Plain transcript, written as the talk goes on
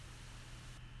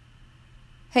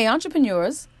Hey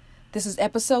entrepreneurs, this is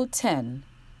episode 10,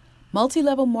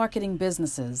 Multi-Level Marketing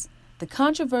Businesses, the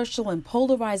controversial and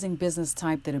polarizing business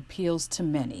type that appeals to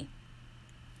many.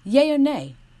 Yay or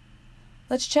nay?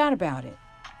 Let's chat about it.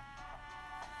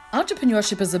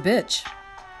 Entrepreneurship is a bitch.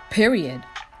 Period.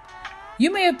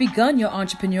 You may have begun your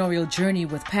entrepreneurial journey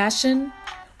with passion,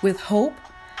 with hope,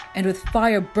 and with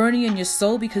fire burning in your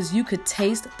soul because you could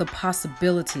taste the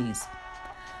possibilities.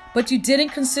 But you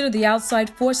didn't consider the outside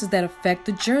forces that affect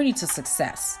the journey to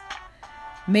success.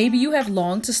 Maybe you have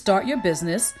longed to start your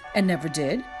business and never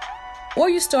did. Or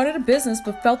you started a business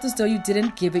but felt as though you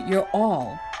didn't give it your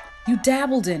all. You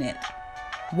dabbled in it.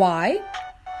 Why?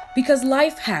 Because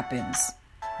life happens.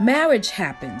 Marriage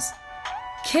happens.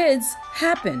 Kids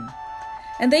happen.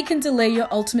 And they can delay your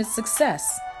ultimate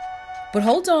success. But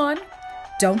hold on.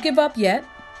 Don't give up yet.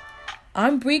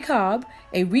 I'm Bree Cobb,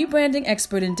 a rebranding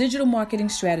expert and digital marketing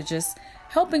strategist,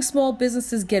 helping small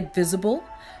businesses get visible,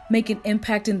 make an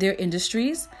impact in their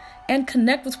industries, and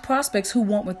connect with prospects who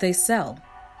want what they sell.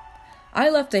 I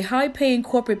left a high-paying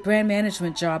corporate brand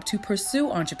management job to pursue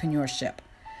entrepreneurship,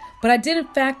 but I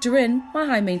didn't factor in my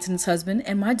high-maintenance husband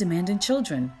and my demanding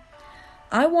children.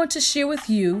 I want to share with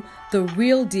you the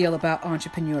real deal about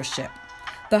entrepreneurship.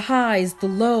 The highs, the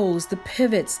lows, the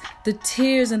pivots, the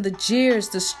tears and the jeers,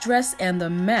 the stress and the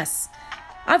mess.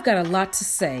 I've got a lot to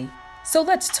say, so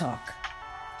let's talk.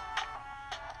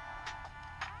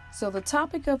 So the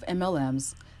topic of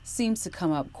MLMs seems to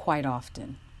come up quite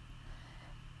often.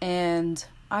 And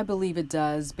I believe it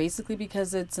does, basically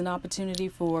because it's an opportunity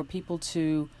for people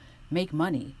to make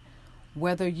money.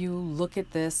 Whether you look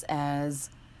at this as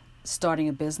starting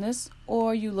a business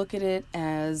or you look at it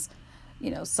as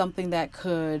something that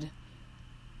could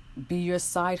be your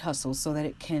side hustle so that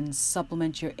it can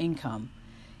supplement your income.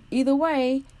 Either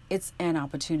way, it's an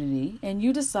opportunity and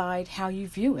you decide how you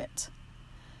view it.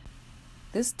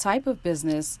 This type of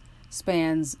business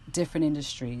spans different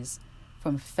industries,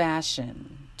 from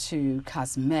fashion to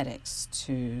cosmetics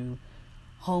to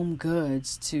home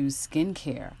goods to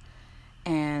skincare.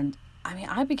 And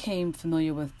I became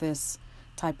familiar with this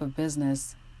type of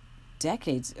business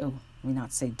decades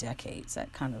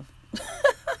that kind of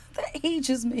that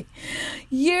ages me.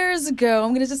 Years ago, I'm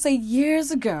going to just say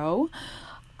years ago,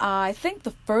 I think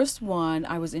the first one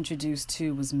I was introduced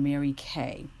to was Mary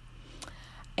Kay.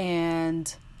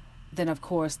 And then, of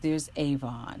course, there's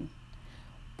Avon.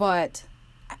 But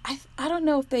I don't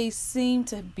know if they seem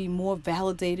to be more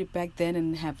validated back then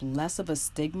and have less of a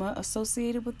stigma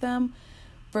associated with them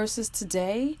versus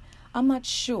today. I'm not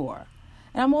sure.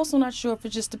 And I'm also not sure if it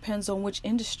just depends on which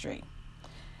industry.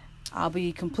 I'll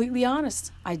be completely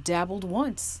honest. I dabbled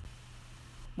once.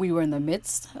 We were in the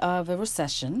midst of a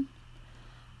recession.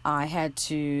 I had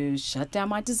to shut down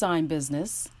my design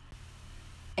business.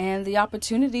 And the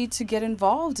opportunity to get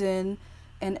involved in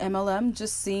an MLM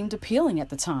just seemed appealing at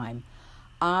the time.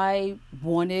 I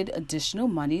wanted additional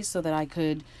money so that I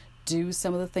could do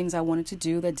some of the things I wanted to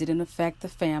do that didn't affect the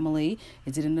family.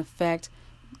 It didn't affect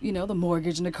the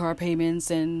mortgage and the car payments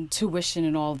and tuition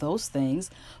and all those things.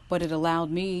 But it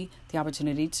allowed me the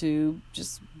opportunity to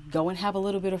just go and have a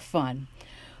little bit of fun.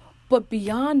 But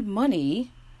beyond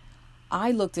money,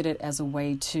 I looked at it as a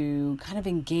way to kind of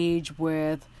engage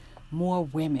with more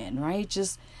women, right?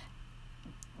 Just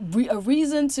a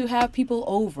reason to have people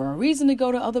over, a reason to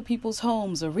go to other people's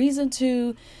homes, a reason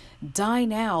to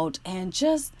dine out and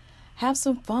just have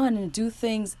some fun and do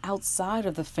things outside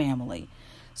of the family.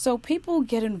 So people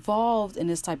get involved in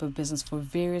this type of business for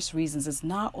various reasons. It's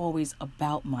not always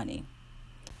about money.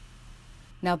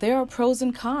 Now, there are pros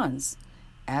and cons.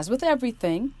 As with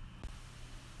everything,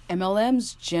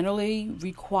 MLMs generally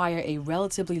require a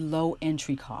relatively low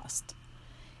entry cost.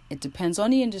 It depends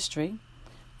on the industry.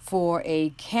 For a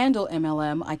candle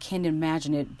MLM, I can't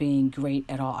imagine it being great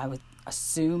at all. I would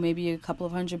assume maybe a couple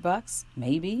of $100,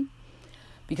 maybe,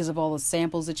 because of all the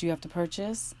samples that you have to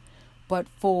purchase. But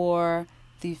for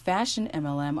the fashion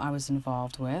MLM I was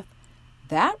involved with,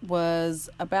 that was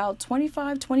about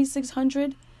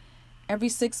 $2,600 every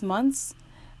 6 months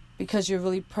because you're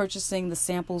really purchasing the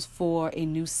samples for a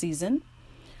new season.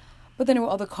 But then there were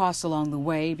other costs along the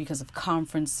way because of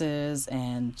conferences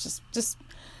and just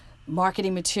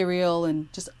marketing material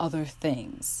and just other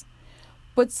things.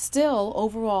 But still,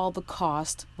 overall, the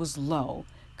cost was low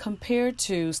compared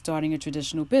to starting a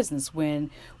traditional business where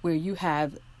you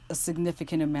have a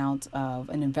significant amount of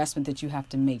an investment that you have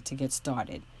to make to get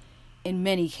started. In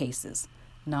many cases,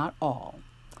 not all.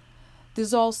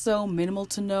 There's also minimal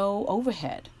to no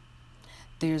overhead.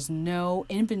 There's no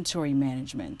inventory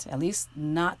management, at least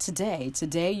not today.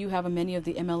 Today, you have many of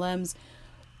the MLMs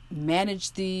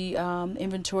manage the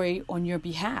inventory on your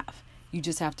behalf. You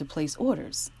just have to place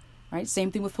orders, right?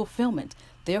 Same thing with fulfillment.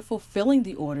 They're fulfilling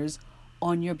the orders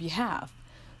on your behalf.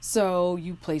 So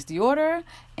you place the order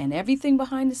and everything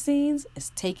behind the scenes is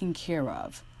taken care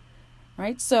of,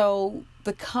 right? So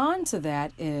the con to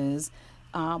that is,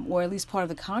 or at least part of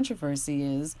the controversy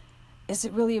is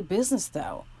it really a business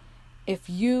though? If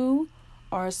you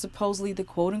are supposedly the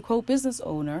quote unquote business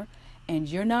owner and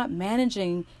you're not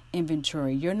managing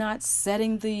inventory, you're not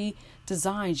setting the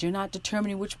designs, you're not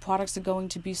determining which products are going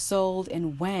to be sold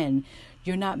and when,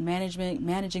 you're not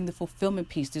managing the fulfillment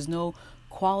piece, there's no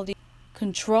quality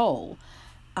control.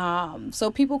 So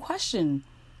people question,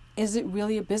 is it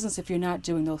really a business if you're not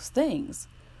doing those things?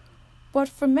 But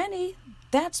for many,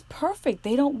 that's perfect.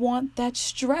 They don't want that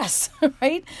stress,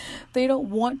 right? They don't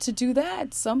want to do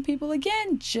that. Some people,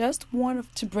 again, just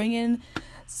want to bring in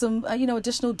some,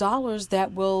 additional dollars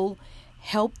that will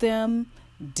help them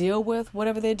deal with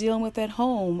whatever they're dealing with at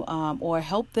home, or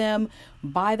help them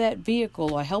buy that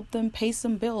vehicle, or help them pay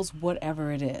some bills,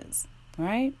 whatever it is,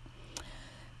 right?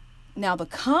 Now, the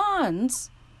cons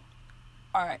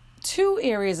are two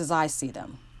areas as I see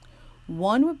them.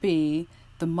 One would be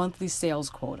the monthly sales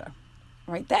quota,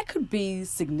 right? That could be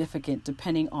significant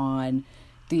depending on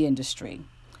the industry.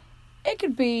 It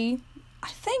could be, I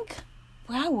think,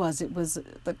 where I was, it was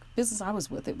the business I was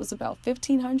with, it was about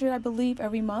 $1,500, I believe,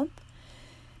 every month.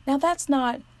 Now, that's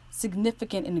not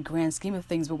significant in the grand scheme of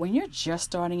things, but when you're just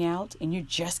starting out and you're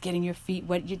just getting your feet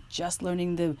wet, you're just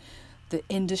learning the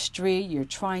industry, you're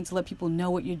trying to let people know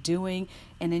what you're doing,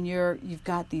 and then you've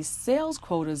got these sales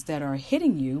quotas that are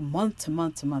hitting you month to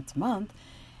month to month to month,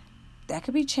 that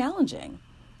could be challenging,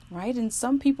 right? And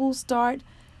some people start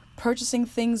purchasing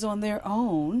things on their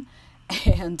own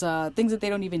and things that they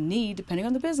don't even need. Depending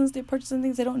on the business, they're purchasing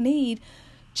things they don't need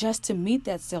just to meet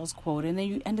that sales quota, and then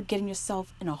you end up getting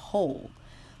yourself in a hole.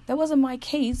 That wasn't my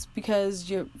case because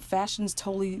your fashion's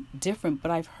totally different,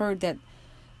 but I've heard that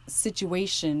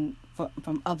situation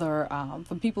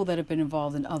from people that have been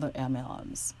involved in other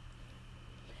MLMs.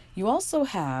 You also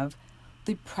have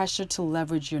the pressure to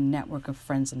leverage your network of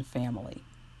friends and family.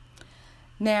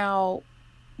 Now,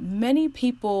 many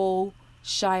people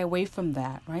shy away from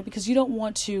that, right? Because you don't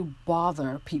want to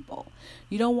bother people.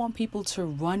 You don't want people to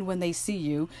run when they see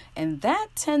you. And that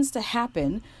tends to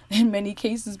happen in many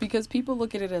cases because people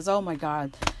look at it as, oh my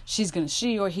God,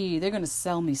 she or he, they're going to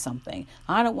sell me something.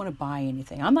 I don't want to buy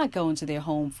anything. I'm not going to their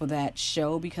home for that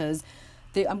show because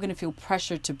I'm going to feel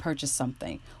pressured to purchase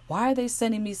something. Why are they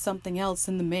sending me something else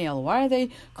in the mail? Why are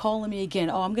they calling me again?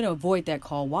 Oh, I'm going to avoid that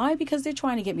call. Why? Because they're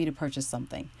trying to get me to purchase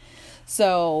something.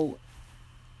 So,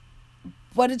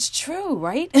 but it's true,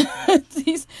 right?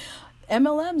 These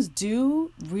MLMs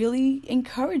do really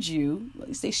encourage you, at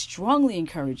least they strongly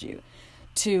encourage you,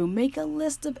 to make a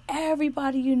list of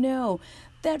everybody you know.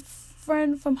 That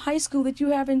friend from high school that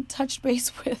you haven't touched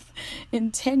base with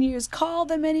in 10 years, call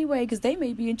them anyway because they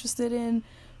may be interested in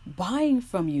buying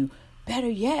from you. Better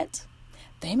yet,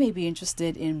 they may be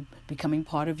interested in becoming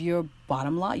part of your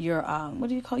bottom line, your,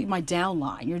 my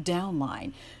downline, your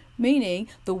downline. Meaning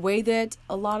the way that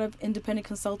a lot of independent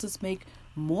consultants make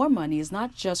more money is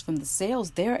not just from the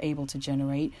sales they're able to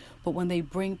generate, but when they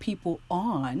bring people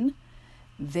on,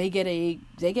 they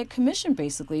get commission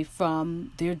basically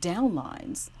from their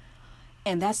downlines.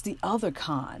 And that's the other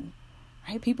con,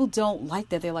 right? People don't like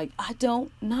that. They're like,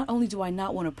 not only do I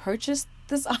not want to purchase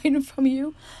this item from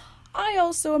you, I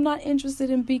also am not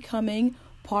interested in becoming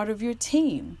part of your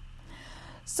team.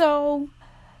 So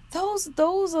those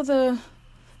are the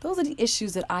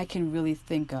issues that I can really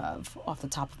think of off the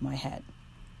top of my head.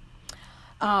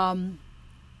 And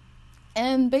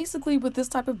basically with this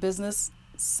type of business,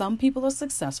 some people are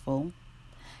successful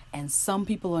and some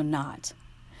people are not.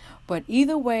 But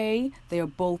either way, they are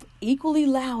both equally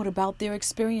loud about their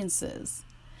experiences.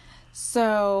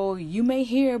 So you may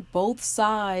hear both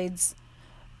sides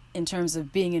in terms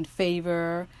of being in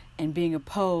favor and being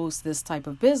opposed to this type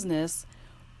of business.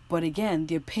 But again,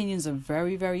 the opinions are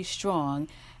very, very strong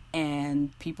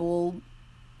and people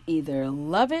either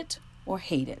love it or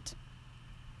hate it.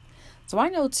 So I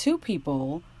know two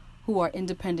people who are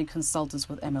independent consultants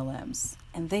with MLMs,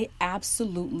 and they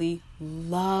absolutely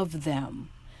love them.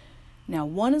 Now,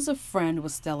 one is a friend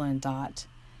with Stella and Dot,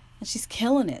 and she's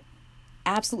killing it,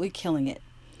 absolutely killing it.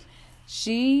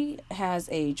 She has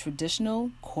a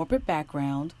traditional corporate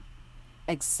background,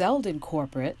 excelled in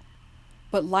corporate,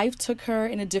 but life took her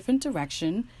in a different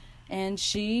direction, and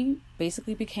she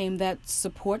basically became that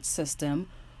support system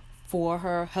for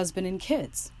her husband and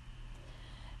kids.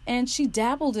 And she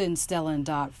dabbled in Stella and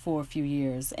Dot for a few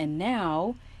years, and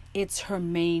now it's her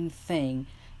main thing.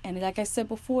 And like I said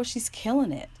before, she's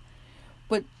killing it.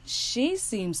 But she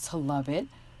seems to love it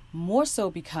more so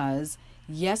because,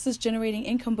 yes, it's generating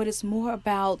income, but it's more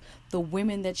about the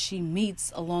women that she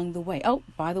meets along the way. Oh,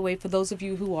 by the way, for those of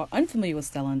you who are unfamiliar with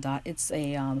Stella and Dot, it's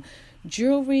a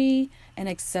jewelry and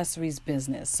accessories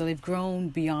business. So they've grown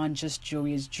beyond just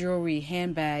jewelry. It's jewelry,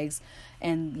 handbags,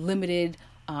 and limited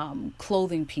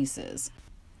clothing pieces.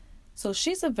 So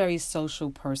she's a very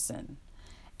social person,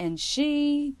 and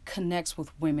she connects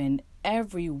with women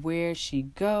everywhere she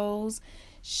goes.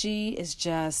 She is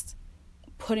just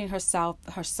putting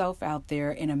herself out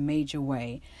there in a major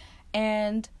way.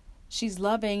 And she's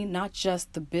loving not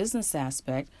just the business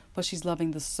aspect, but she's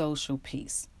loving the social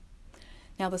piece.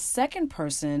 Now, the second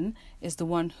person is the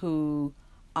one who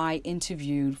I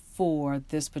interviewed for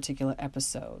this particular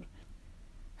episode.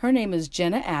 Her name is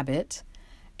Jenna Abbott,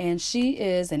 and she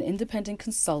is an independent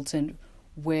consultant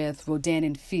with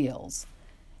Rodan & Fields.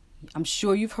 I'm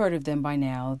sure you've heard of them by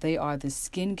now. They are the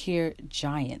skincare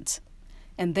giant.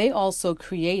 And they also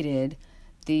created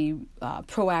the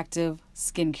Proactiv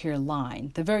skincare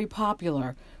line, the very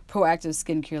popular Proactiv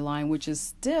skincare line, which is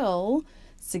still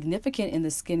significant in the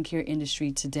skincare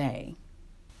industry today.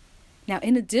 Now,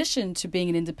 in addition to being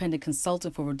an independent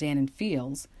consultant for Rodan &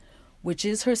 Fields, which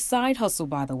is her side hustle,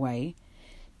 by the way,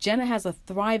 Jenna has a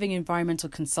thriving environmental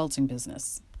consulting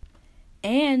business.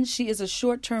 And she is a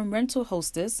short-term rental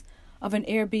hostess of an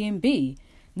Airbnb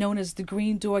known as the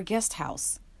Green Door Guest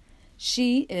House.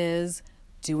 She is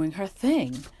doing her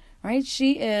thing, right?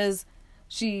 She's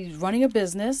running a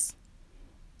business,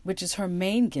 which is her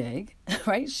main gig,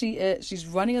 right? She's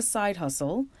running a side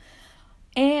hustle,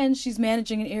 and she's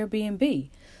managing an Airbnb.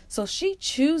 So she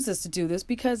chooses to do this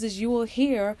because, as you will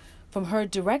hear from her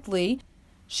directly,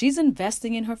 she's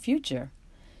investing in her future.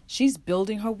 She's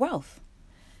building her wealth.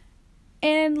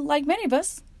 And like many of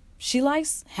us, she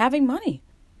likes having money.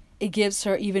 It gives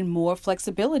her even more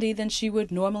flexibility than she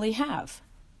would normally have.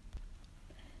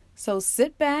 So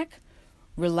sit back,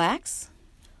 relax,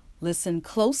 listen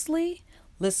closely,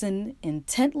 listen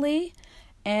intently,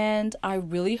 and I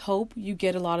really hope you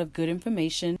get a lot of good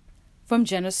information from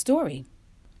Jenna's story.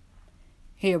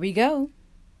 Here we go.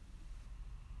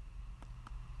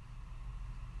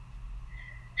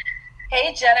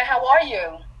 Hey Jenna, how are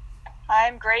you?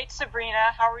 I'm great,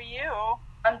 Sabrina. How are you?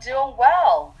 I'm doing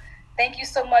well. Thank you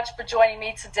so much for joining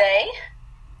me today.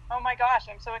 Oh my gosh,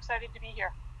 I'm so excited to be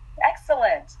here.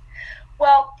 Excellent.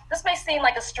 Well, this may seem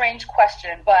like a strange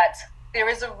question, but there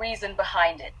is a reason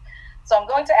behind it. So I'm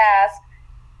going to ask,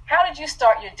 how did you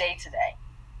start your day today?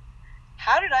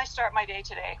 How did I start my day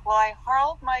today? Well, I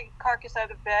hauled my carcass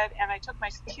out of bed and I took my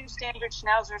 2 standard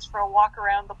schnauzers for a walk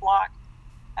around the block.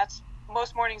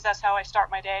 Most mornings, that's how I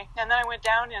start my day. And then I went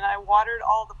down and I watered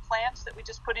all the plants that we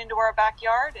just put into our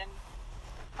backyard and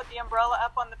put the umbrella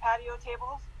up on the patio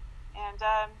tables and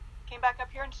came back up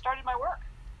here and started my work.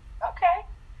 Okay.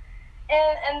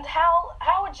 And how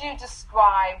would you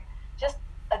describe just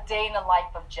a day in the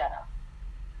life of Jenna?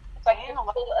 It's like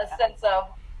a sense of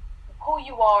who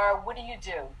you are, what do you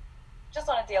do, just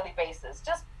on a daily basis.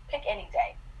 Just pick any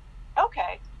day.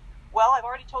 Okay. Well, I've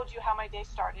already told you how my day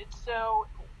started, so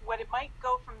what it might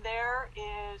go from there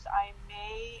is I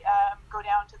may go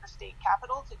down to the state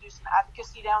capitol to do some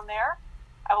advocacy down there.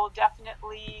 I will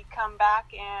definitely come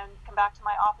back to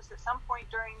my office at some point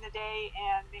during the day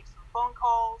and make some phone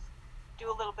calls,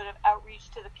 do a little bit of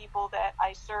outreach to the people that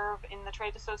I serve in the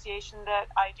trade association that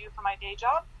I do for my day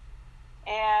job.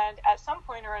 And at some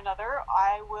point or another,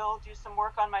 I will do some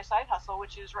work on my side hustle,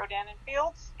 which is Rodan &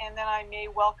 Fields, and then I may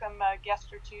welcome a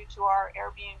guest or two to our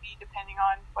Airbnb, depending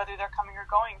on whether they're coming or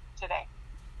going today.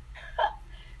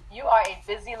 You are a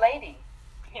busy lady.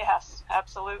 Yes,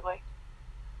 absolutely.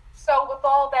 So with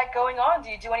all that going on, do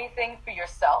you do anything for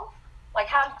yourself? Like,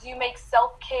 how do you make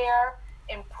self-care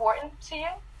important to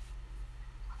you?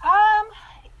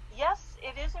 Yes,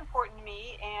 it is important to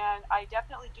me, and I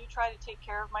definitely do try to take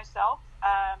care of myself.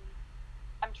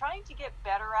 I'm trying to get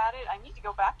better at it. I need to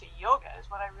go back to yoga is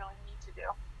what I really need to do.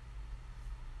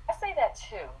 I say that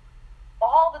too.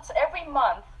 Every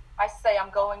month, I say I'm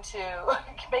going to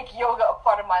make yoga a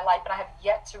part of my life, and I have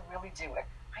yet to really do it.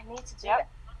 I need to do it.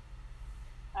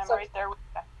 I'm right there with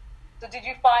you. So did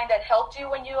you find that helped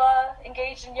you when you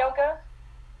engaged in yoga?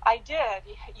 I did.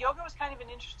 Yoga was kind of an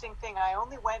interesting thing. I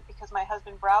only went because my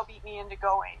husband browbeat me into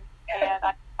going. And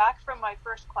I'm back from my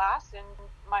first class, and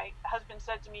my husband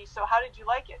said to me, "So how did you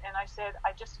like it?" And I said,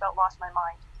 "I just about lost my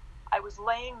mind. I was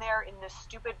laying there in this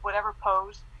stupid whatever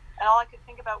pose, and all I could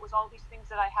think about was all these things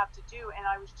that I have to do, and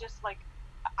I was just like,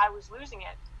 I was losing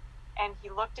it." And he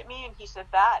looked at me and he said,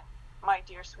 "That, my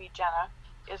dear sweet Jenna,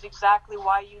 is exactly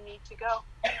why you need to go."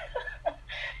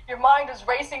 your mind is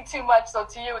racing too much. So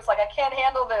to you, it's like, I can't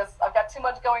handle this. I've got too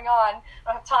much going on. I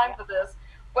don't have time for this.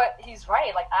 But he's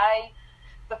right. Like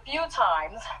the few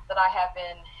times that I have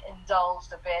been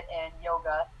indulged a bit in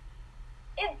yoga,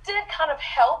 it did kind of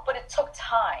help, but it took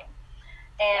time.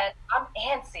 And I'm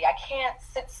antsy. I can't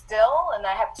sit still, and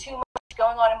I have too much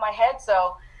going on in my head.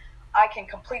 So I can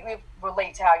completely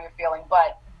relate to how you're feeling.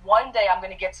 But one day I'm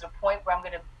going to get to the point where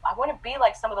I want to be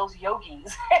like some of those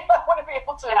yogis. I want to be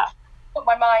able to put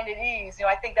my mind at ease.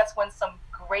 I think that's when some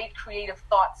great creative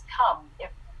thoughts come,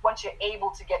 once you're able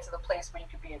to get to the place where you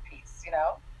can be in peace,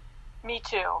 Me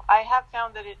too. I have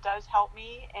found that it does help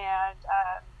me, and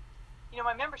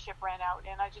my membership ran out,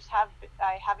 and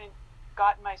I haven't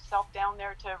gotten myself down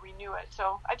there to renew it.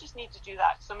 So I just need to do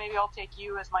that. So maybe I'll take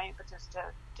you as my impetus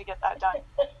to get that done.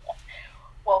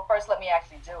 Well, first let me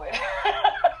actually do it.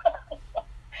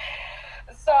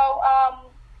 So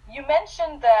you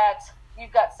mentioned that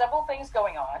you've got several things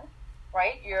going on,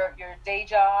 right? Your day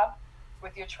job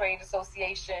with your trade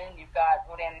association, you've got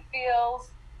Rodan and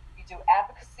Fields, you do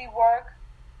advocacy work.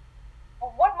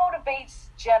 Well, what motivates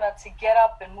Jenna to get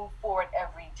up and move forward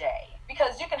every day?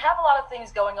 Because you can have a lot of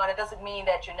things going on. It doesn't mean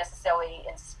that you're necessarily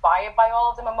inspired by all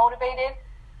of them or motivated.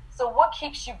 So what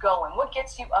keeps you going? What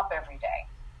gets you up every day?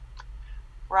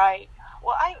 Right.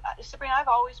 Well, Sabrina, I've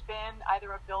always been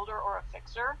either a builder or a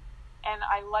fixer, and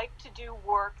I like to do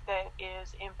work that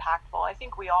is impactful. I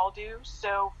think we all do.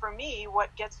 So for me,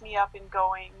 what gets me up and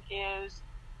going is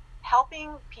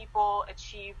helping people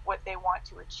achieve what they want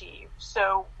to achieve.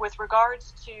 So with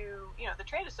regards to, the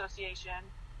trade association,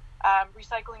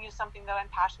 recycling is something that I'm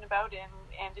passionate about,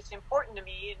 and it's important to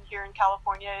me. And here in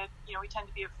California, we tend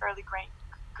to be a fairly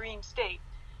green state.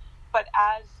 But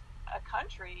as a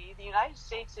country, the United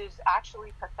States is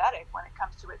actually pathetic when it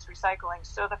comes to its recycling.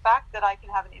 So the fact that I can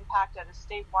have an impact at a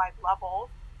statewide level,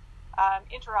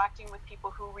 interacting with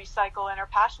people who recycle and are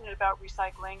passionate about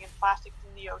recycling and plastics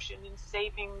in the ocean and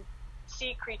saving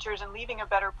sea creatures and leaving a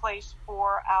better place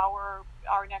for our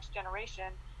next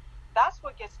generation, that's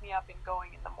what gets me up and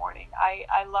going in the morning.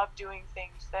 I love doing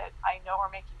things that I know are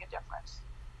making a difference.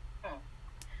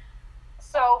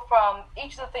 So from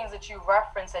each of the things that you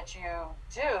reference that you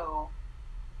do,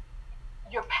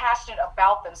 you're passionate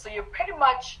about them. So you're pretty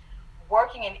much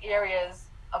working in areas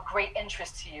of great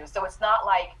interest to you. So it's not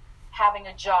like having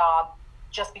a job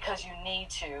just because you need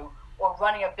to, or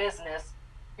running a business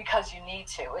because you need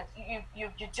to.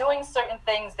 You're doing certain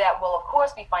things that will, of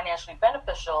course, be financially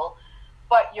beneficial,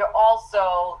 but you're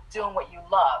also doing what you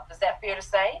love. Is that fair to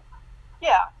say?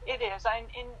 Yeah, it is. I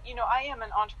am an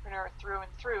entrepreneur through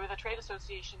and through. The trade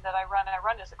association that I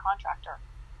run as a contractor.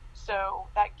 So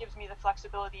that gives me the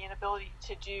flexibility and ability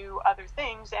to do other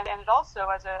things. And it also,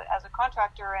 as a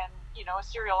contractor and, a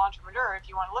serial entrepreneur, if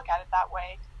you want to look at it that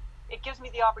way, it gives me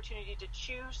the opportunity to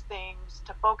choose things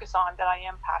to focus on that I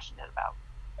am passionate about.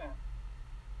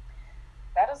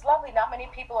 That is lovely. Not many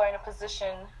people are in a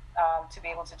position to be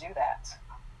able to do that.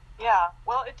 Yeah,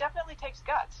 well, it definitely takes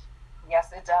guts.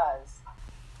 Yes, it does.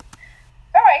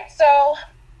 All right, so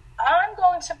I'm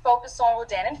going to focus on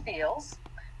Rodan and Fields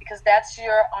because that's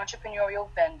your entrepreneurial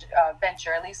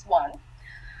venture, at least one.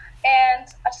 And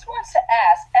I just wanted to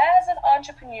ask, as an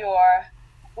entrepreneur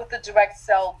with the direct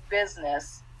sell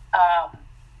business,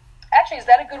 actually, is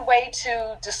that a good way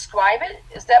to describe it?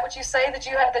 Is that what you say, that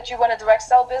you run a direct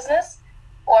sell business?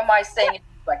 Or am I saying it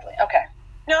correctly? Okay.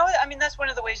 No, I mean, that's one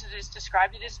of the ways it is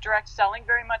described. It is direct selling,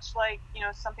 very much like,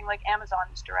 something like Amazon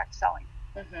is direct selling.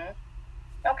 Mm-hmm.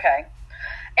 Okay.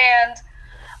 And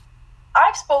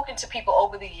I've spoken to people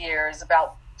over the years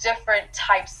about different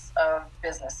types of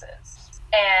businesses.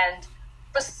 And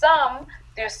for some,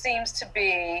 there seems to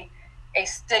be a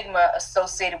stigma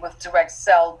associated with direct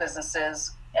sell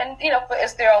businesses. And,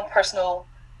 it's their own personal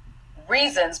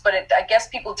reasons, but I guess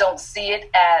people don't see it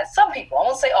as, some people, I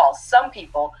won't say all, some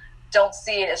people don't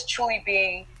see it as truly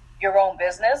being your own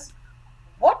business.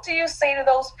 What do you say to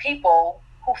those people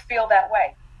who feel that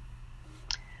way?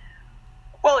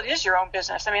 Well, it is your own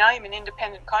business. I mean, I am an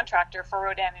independent contractor for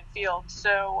Rodan and Fields,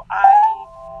 so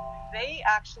they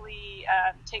actually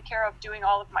take care of doing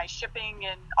all of my shipping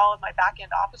and all of my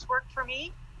back-end office work for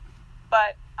me.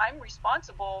 But I'm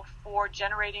responsible for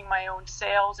generating my own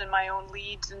sales and my own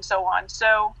leads and so on.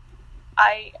 So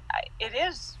it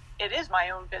is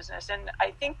my own business. And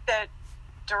I think that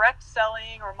direct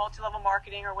selling or multi-level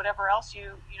marketing or whatever else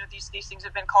these things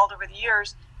have been called over the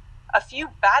years, a few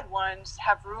bad ones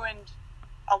have ruined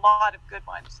a lot of good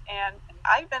ones. And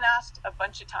I've been asked a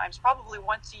bunch of times, probably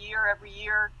once a year, every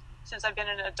year since I've been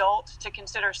an adult, to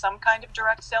consider some kind of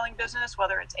direct selling business,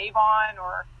 whether it's Avon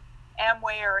or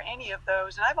Amway or any of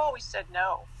those. And I've always said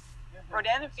no.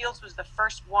 Rodan and Fields was the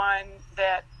first one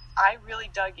that I really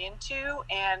dug into,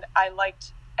 and I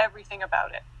liked everything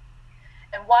about it.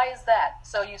 And why is that?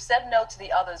 So you said no to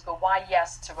the others, but why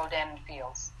yes to Rodan and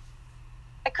Fields?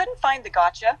 I couldn't find the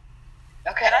gotcha.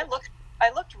 Okay. And I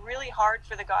looked really hard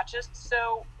for the gotchas.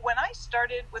 So when I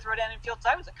started with Rodan and Fields,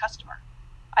 I was a customer.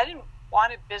 I didn't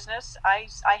want a business. I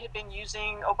had been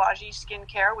using Obagi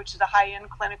skincare, which is a high-end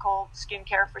clinical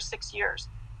skincare, for 6 years.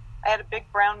 I had a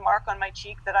big brown mark on my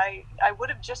cheek that I would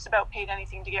have just about paid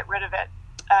anything to get rid of it.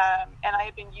 And I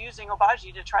had been using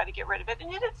Obagi to try to get rid of it,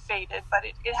 and it had faded, but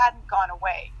it hadn't gone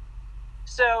away.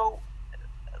 So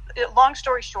long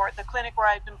story short, the clinic where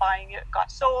I'd been buying it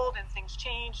got sold, and things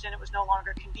changed, and it was no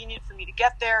longer convenient for me to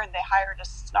get there, and they hired a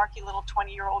snarky little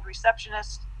 20-year-old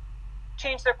receptionist,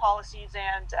 changed their policies,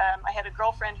 and I had a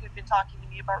girlfriend who'd been talking to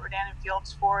me about Rodan and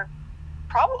Fields for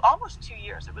probably almost 2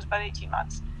 years. It was about 18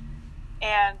 months.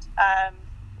 And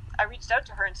I reached out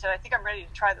to her and said, I think I'm ready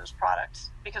to try those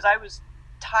products, because I was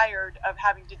tired of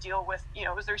having to deal with,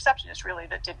 it was the receptionist really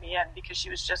that did me in, because she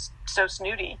was just so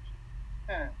snooty.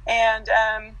 And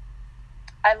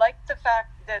I liked the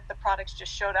fact that the products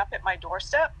just showed up at my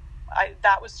doorstep.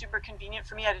 That was super convenient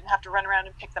for me. I didn't have to run around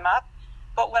and pick them up.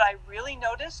 But what I really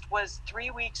noticed was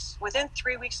within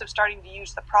 3 weeks of starting to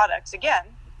use the products, again,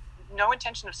 no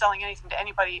intention of selling anything to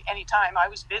anybody anytime. I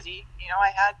was busy. I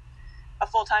had a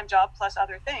full-time job plus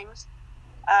other things.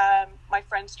 My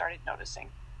friends started noticing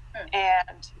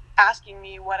and asking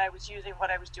me what I was using, what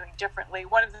I was doing differently.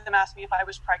 One of them asked me if I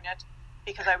was pregnant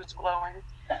because I was glowing.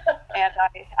 And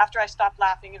after I stopped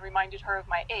laughing and reminded her of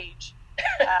my age.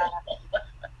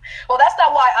 Well, that's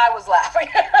not why I was laughing.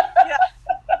 Yeah.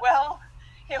 Well,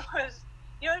 it was,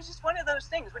 it's just one of those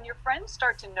things. When your friends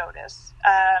start to notice,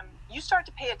 you start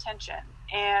to pay attention.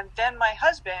 And then my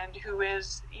husband, who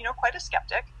is, quite a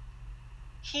skeptic,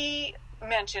 he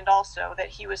mentioned also that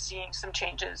he was seeing some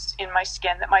changes in my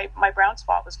skin, that my brown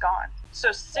spot was gone.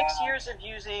 So 6 years of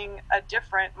using a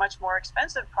different, much more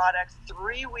expensive product,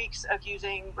 3 weeks of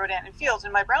using Rodan and Fields,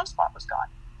 and my brown spot was gone.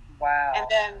 Wow. And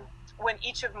then when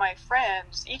each of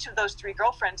those 3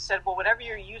 girlfriends said, well, whatever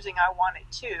you're using, I want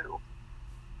it too.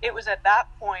 It was at that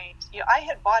point, I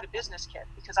had bought a business kit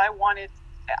because I wanted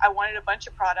a bunch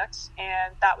of products,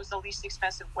 and that was the least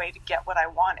expensive way to get what I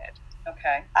wanted.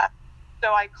 Okay.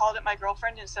 So I called up my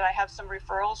girlfriend and said, I have some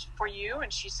referrals for you.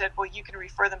 And she said, well, you can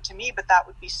refer them to me, but that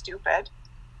would be stupid.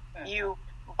 You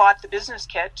bought the business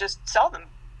kit, just sell them,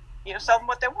 sell them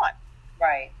what they want.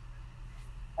 Right.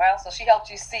 Well, so she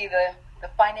helped you see the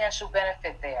financial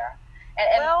benefit there.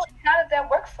 And how did that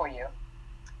work for you?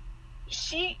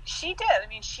 She did. I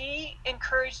mean, she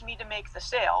encouraged me to make the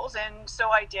sales, and so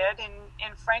I did.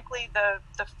 And frankly,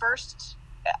 the first,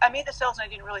 I made the sales and I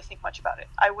didn't really think much about it.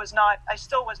 I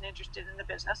still wasn't interested in the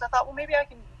business. I thought, well, maybe I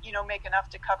can, make enough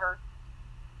to cover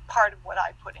part of what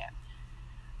I put in.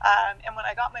 And when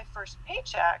I got my first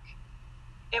paycheck,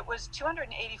 it was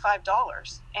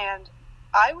 $285. And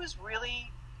I was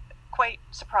really quite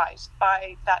surprised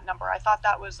by that number. I thought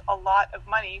that was a lot of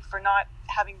money for not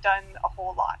having done a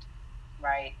whole lot.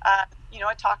 Right.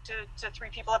 I talked to 3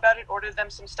 people about it, ordered them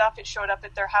some stuff. It showed up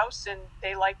at their house and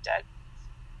they liked it.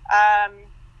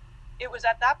 It was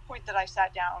at that point that I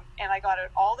sat down and I got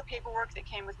out all the paperwork that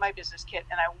came with my business kit,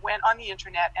 and I went on the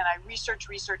internet and I researched.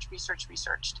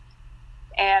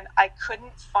 And I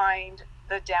couldn't find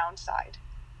the downside.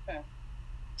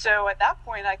 So at that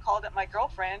point, I called up my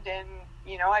girlfriend and,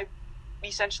 I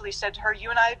essentially said to her, you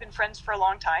and I have been friends for a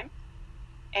long time,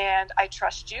 and I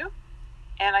trust you,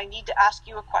 and I need to ask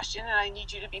you a question, and I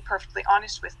need you to be perfectly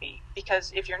honest with me,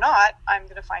 because if you're not, I'm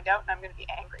going to find out and I'm going to be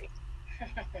angry.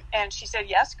 And she said,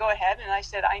 yes, go ahead. And I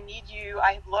said, I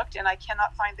have looked and I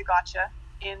cannot find the gotcha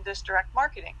in this direct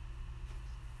marketing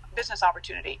business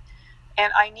opportunity.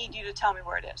 And I need you to tell me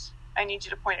where it is. I need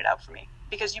you to point it out for me,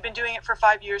 because you've been doing it for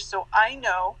 5 years. So I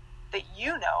know that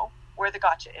you know where the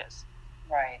gotcha is.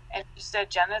 Right. And she said,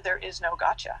 Jenna, there is no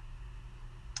gotcha.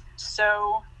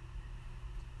 So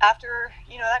after,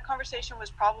 that conversation was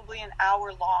probably an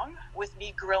hour long with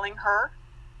me grilling her.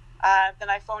 Then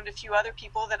I phoned a few other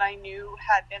people that I knew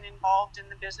had been involved in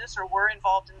the business or were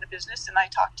involved in the business, and I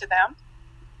talked to them.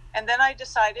 And then I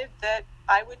decided that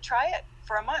I would try it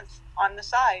for a month on the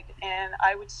side, and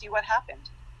I would see what happened.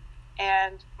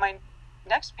 And my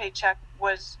next paycheck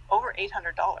was over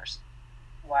 $800.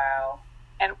 Wow.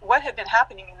 And what had been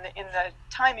happening in the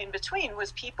time in between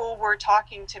was people were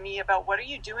talking to me about, what are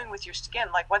you doing with your skin?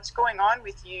 Like, what's going on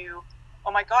with you?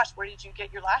 Oh my gosh, where did you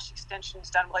get your lash extensions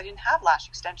done? Well, I didn't have lash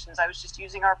extensions. I was just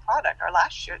using our product, our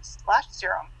lash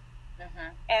serum. Mm-hmm.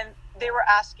 And they were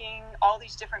asking all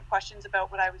these different questions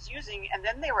about what I was using, and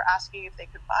then they were asking if they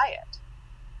could buy it.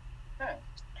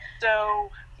 So,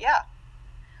 yeah.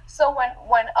 So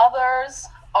when others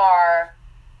are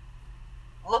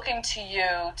looking to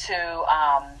you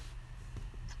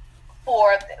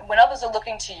when others are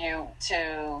looking to you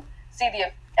to see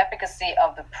the efficacy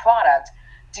of the product,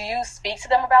 do you speak to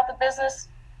them about the business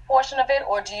portion of it,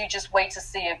 or do you just wait to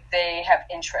see if they have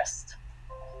interest?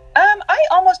 I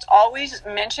almost always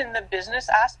mention the business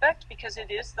aspect because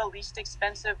it is the least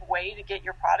expensive way to get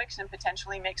your products and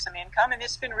potentially make some income, and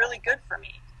it's been really good for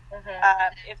me.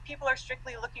 Mm-hmm. If people are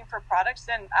strictly looking for products,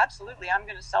 then absolutely, I'm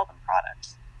going to sell them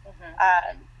products.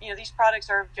 Mm-hmm. These products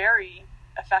are very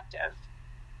effective.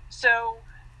 So,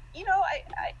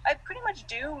 I pretty much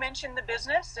do mention the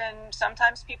business, and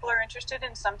sometimes people are interested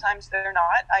and sometimes they're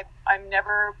not. I'm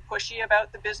never pushy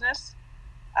about the business.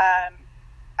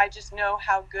 I just know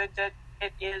how good that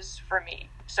it is for me.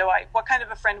 So what kind of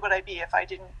a friend would I be if I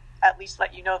didn't at least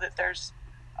let you know that there's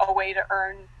a way to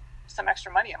earn some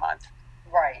extra money a month?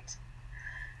 Right.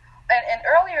 And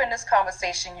earlier in this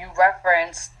conversation, you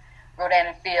referenced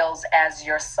Rodan & Fields as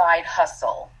your side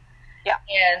hustle. Yeah.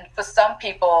 And for some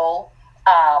people,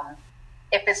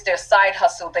 if it's their side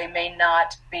hustle, they may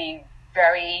not be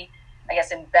very,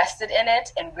 invested in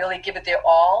it and really give it their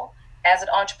all as an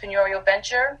entrepreneurial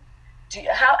venture.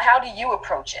 How do you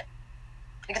approach it?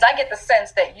 Because I get the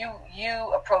sense that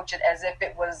you approach it as if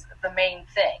it was the main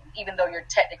thing, even though you're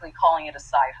technically calling it a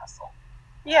side hustle.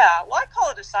 Yeah, well, I call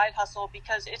it a side hustle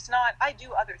because it's not. I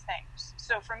do other things,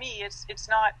 so for me, it's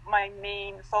not my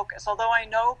main focus. Although I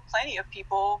know plenty of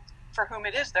people for whom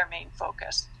it is their main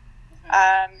focus.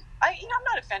 Mm-hmm. I'm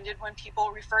not offended when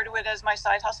people refer to it as my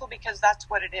side hustle because that's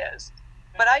what it is.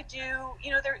 But I do,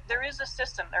 there is a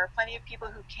system. There are plenty of people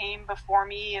who came before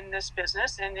me in this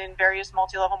business and in various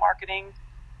multi-level marketing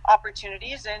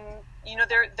opportunities. And,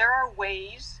 there are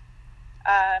ways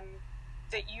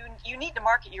that you need to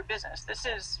market your business. This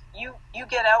is, you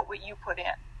get out what you put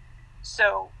in.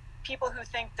 So people who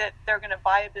think that they're going to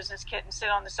buy a business kit and sit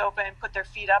on the sofa and put their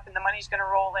feet up and the money's going to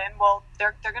roll in, well,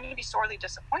 they're going to be sorely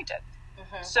disappointed.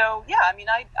 Mm-hmm. So, yeah,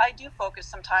 I do focus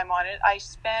some time on it. I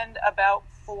spend about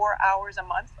 4 hours a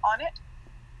month on it,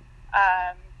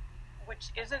 which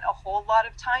isn't a whole lot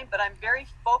of time, but I'm very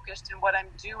focused in what I'm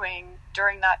doing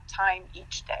during that time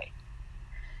each day.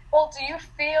 Well, do you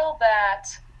feel that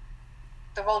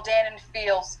the Rodan &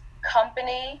 Fields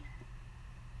company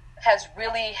has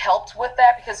really helped with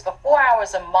that? Because for 4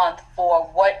 hours a month for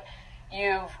what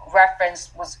you've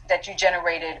referenced was that you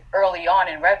generated early on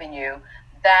in revenue,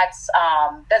 that's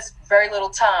very little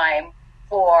time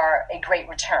for a great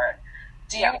return.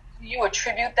 Do you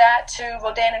attribute that to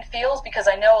Rodan & Fields? Because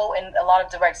I know in a lot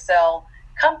of direct sell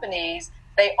companies,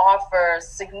 they offer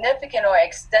significant or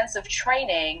extensive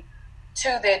training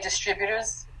to their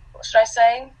distributors, should I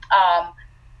say?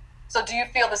 So do you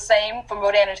feel the same from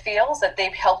Rodan & Fields, that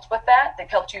they've helped with that? They've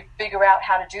helped you figure out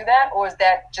how to do that? Or is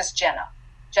that just Jenna?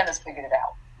 Jenna's figured it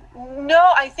out.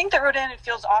 No, I think that Rodan &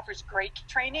 Fields offers great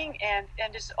training and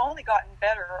it's only gotten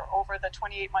better over the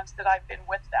 28 months that I've been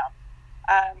with them.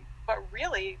 But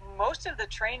really, most of the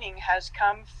training has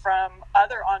come from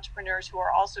other entrepreneurs who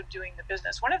are also doing the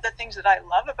business. One of the things that I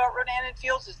love about Rodan &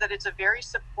 Fields is that it's a very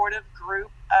supportive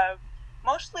group of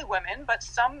mostly women, but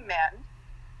some men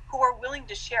who are willing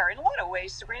to share. In a lot of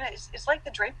ways, Sabrina, it's like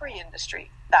the drapery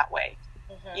industry that way,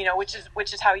 mm-hmm.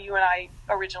 which is how you and I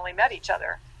originally met each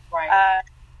other. Right.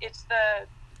 It's that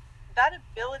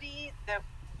ability that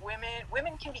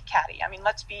women can be catty. I mean,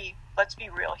 let's be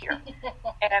real here.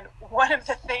 And one of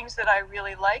the things that I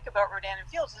really like about Rodan &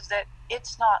 Fields is that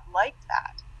it's not like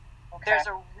that. Okay. There's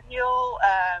a real,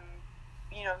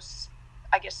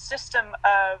 system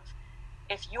of,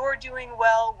 if you're doing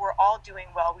well, we're all doing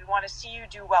well. We want to see you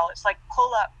do well. It's like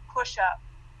pull up, push up,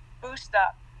 boost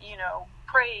up,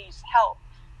 praise, help.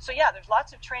 So yeah, there's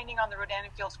lots of training on the Rodan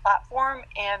 & Fields platform.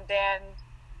 And then,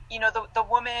 the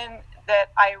woman that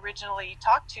I originally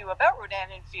talked to about Rodan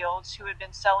 & Fields, who had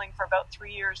been selling for about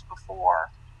 3 years before,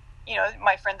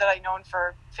 my friend that I'd known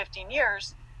for 15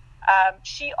 years,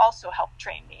 she also helped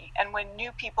train me. And when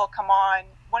new people come on,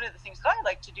 one of the things that I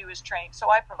like to do is train. So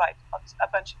I provide a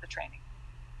bunch of the training.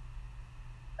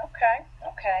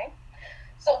 Okay.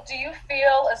 So do you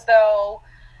feel as though,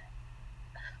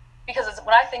 because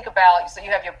when I think about, so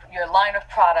you have your line of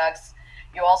products,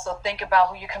 you also think about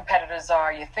who your competitors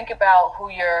are, you think about who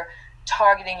you're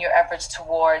targeting your efforts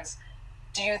towards.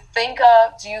 Do you think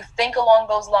along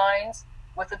those lines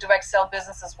with the direct sell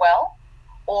business as well?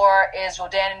 Or is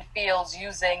Rodan & Fields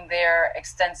using their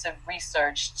extensive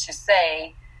research to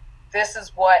say, this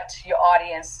is what your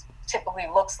audience typically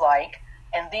looks like,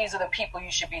 and these are the people you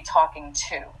should be talking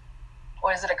to?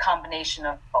 Or is it a combination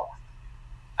of both?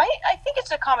 I think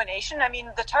it's a combination. I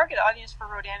mean, the target audience for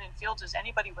Rodan and Fields is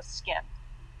anybody with skin.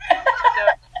 So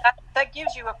that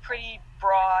gives you a pretty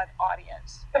broad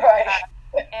audience. Right.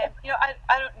 And,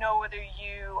 I don't know whether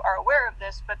you are aware of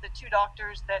this, but the two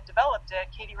doctors that developed it,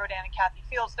 Katie Rodan and Kathy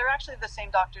Fields, they're actually the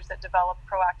same doctors that developed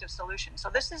Proactive Solutions. So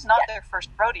this is not their first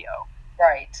rodeo.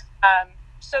 Right.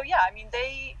 So, yeah, I mean,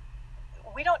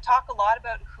 we don't talk a lot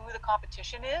about who the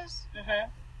competition is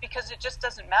because it just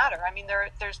doesn't matter. I mean,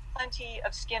 there's plenty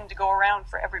of skin to go around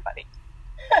for everybody.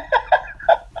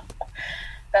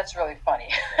 That's really funny.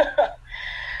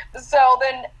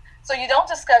 So you don't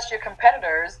discuss your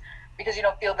competitors because you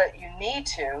don't feel that you need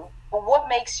to, but what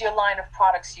makes your line of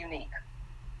products unique?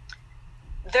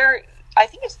 I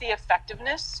think it's the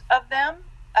effectiveness of them.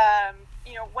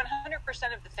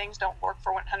 100% of the things don't work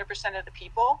for 100% of the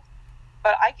people,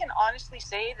 but I can honestly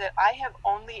say that I have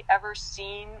only ever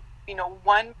seen,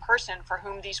 one person for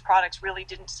whom these products really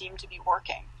didn't seem to be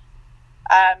working.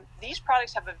 These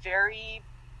products have a very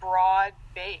broad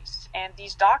base, and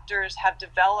these doctors have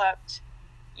developed,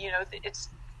 it's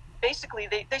basically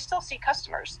they still see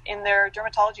customers in their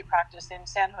dermatology practice in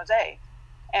San Jose.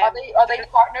 And are they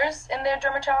partners in their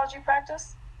dermatology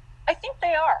practice? I think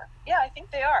they are. Yeah, I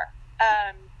think they are.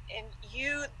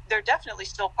 They're definitely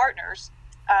still partners.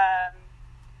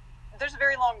 There's a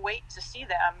very long wait to see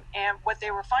them, and what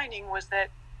they were finding was that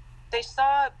they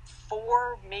saw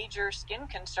 4 major skin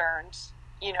concerns,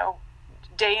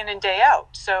 day in and day out.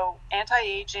 So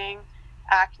anti-aging,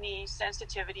 acne,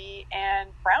 sensitivity, and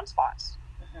brown spots,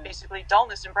 basically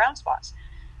dullness and brown spots.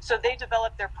 So they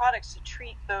developed their products to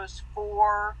treat those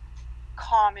 4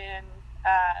 common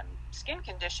skin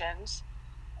conditions,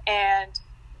 and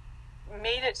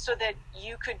made it so that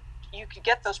you could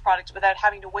get those products without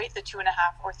having to wait the 2.5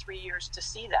 or 3 years to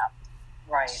see them.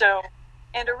 Right. So,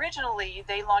 and originally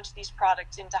they launched these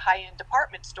products into high-end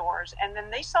department stores, and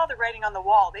then they saw the writing on the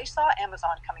wall. They saw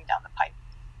Amazon coming down the pipe.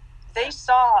 They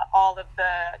saw all of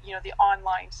the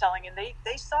online selling, and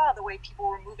they saw the way people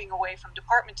were moving away from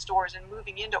department stores and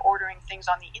moving into ordering things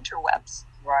on the interwebs.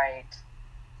 Right.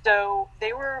 So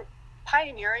they were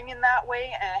pioneering in that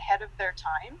way and ahead of their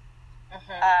time.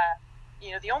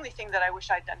 The only thing that I wish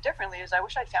I'd done differently is I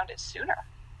wish I'd found it sooner.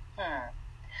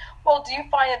 Well, do you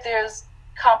find that there's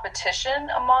competition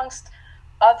amongst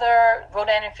other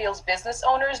Rodan and Fields business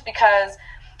owners? Because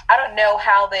I don't know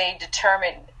how they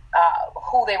determine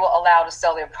who they will allow to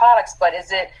sell their products, but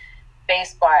is it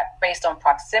based on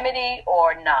proximity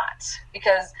or not?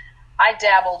 Because I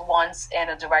dabbled once in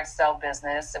a direct sell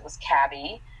business. It was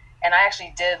Cabby, and I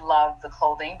actually did love the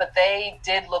clothing, but they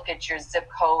did look at your zip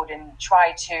code and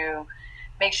try to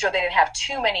make sure they didn't have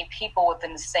too many people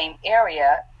within the same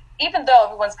area, even though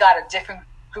everyone's got a different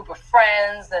group of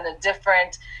friends and a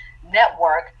different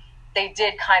network. They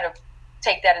did kind of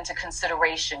take that into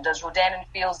consideration. Does Rodan and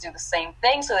Fields do the same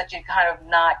thing so that you're kind of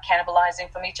not cannibalizing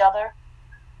from each other?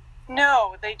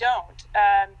 No, they don't.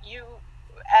 You,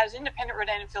 as independent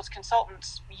Rodan and Fields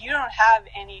consultants, you don't have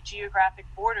any geographic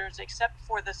borders except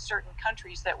for the certain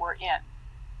countries that we're in.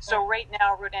 So right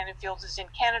now, Rodan and Fields is in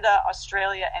Canada,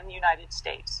 Australia, and the United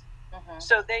States.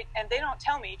 So they don't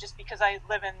tell me just because I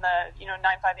live in the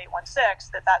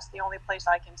 95816 that's the only place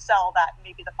I can sell that,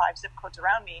 maybe the 5 zip codes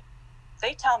around me.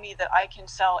 They tell me that I can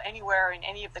sell anywhere in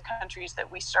any of the countries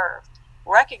that we serve,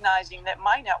 recognizing that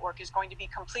my network is going to be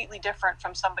completely different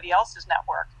from somebody else's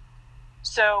network.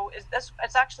 So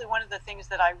it's actually one of the things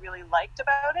that I really liked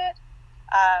about it.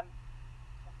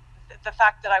 The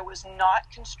fact that I was not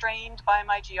constrained by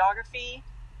my geography.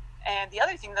 And the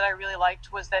other thing that I really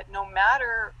liked was that no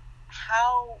matter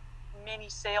how many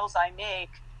sales I make,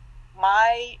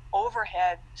 my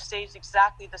overhead stays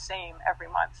exactly the same every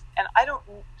month. And I don't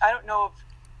know of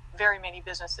very many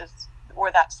businesses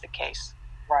where that's the case.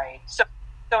 Right. So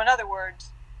in other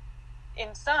words,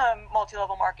 in some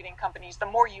multi-level marketing companies, the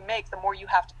more you make, the more you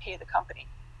have to pay the company.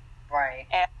 Right.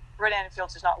 And Rodan and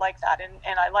Fields is not like that,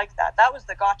 and I like that. That was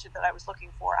the gotcha that I was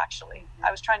looking for, actually. I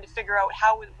was trying to figure out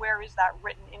where is that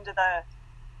written into the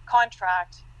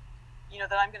contract,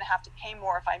 that I'm going to have to pay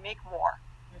more if I make more.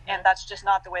 And that's just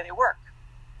not the way they work.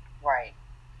 Right.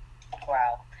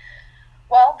 Wow.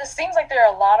 Well, this seems like there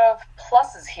are a lot of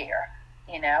pluses here,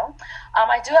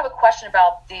 I do have a question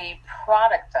about the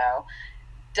product, though.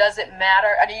 Does it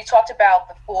matter? I mean, you talked about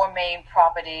the 4 main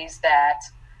properties that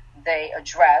they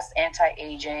address: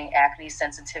 anti-aging, acne,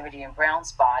 sensitivity, and brown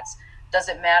spots. Does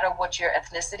it matter what your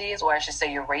ethnicity is, or I should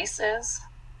say your race is?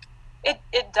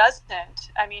 It doesn't.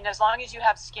 I mean, as long as you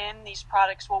have skin, these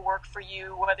products will work for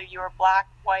you, whether you're black,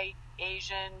 white,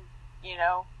 Asian,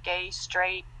 gay,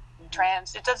 straight,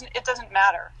 trans. It doesn't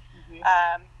matter.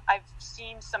 I've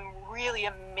seen some really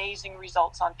amazing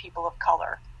results on people of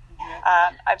color.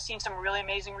 I've seen some really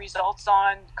amazing results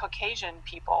on Caucasian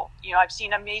people. I've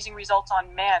seen amazing results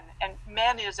on men, and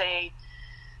men is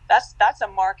that's a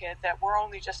market that we're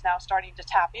only just now starting to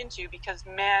tap into, because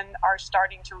men are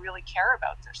starting to really care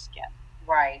about their skin.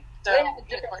 Right. So do they have a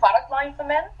different product line for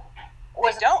men?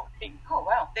 They don't. Oh,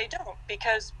 wow. They don't,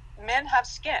 because men have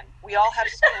skin. We all have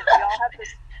skin.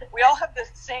 We all have the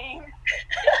same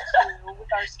issue with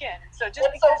our skin. So just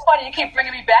it's so funny you keep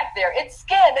bringing me back there. It's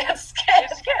skin. It's skin.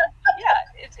 It's skin.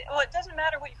 Yeah. It doesn't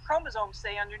matter what your chromosomes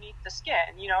say underneath the skin,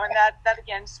 and that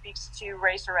again speaks to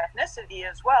race or ethnicity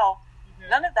as well. Mm-hmm.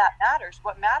 None of that matters.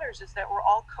 What matters is that we're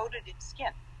all coated in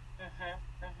skin.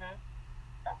 Mm-hmm. Mm-hmm.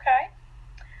 Okay.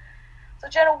 So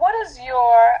Jenna, what is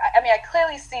I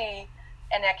clearly see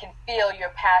and I can feel your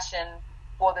passion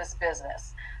for this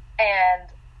business. And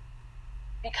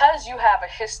because you have a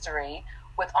history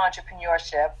with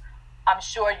entrepreneurship, I'm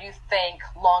sure you think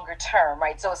longer term,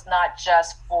 right? So it's not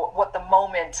just for what the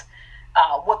moment,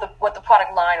 what the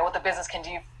product line or what the business can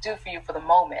do for you for the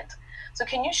moment. So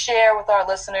can you share with our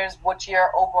listeners what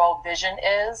your overall vision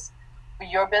is for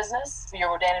your business, for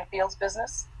your Rodan & Fields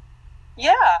business?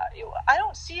 Yeah, I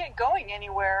don't see it going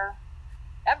anywhere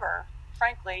ever,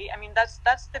 frankly. I mean, that's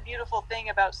the beautiful thing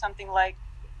about something like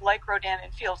Rodan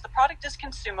 & Fields. The product is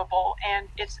consumable and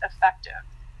it's effective.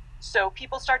 So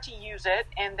people start to use it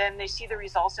and then they see the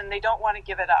results and they don't want to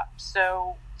give it up.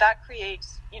 So that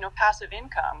creates, passive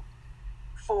income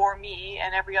for me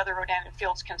and every other Rodan &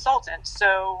 Fields consultant.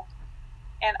 So,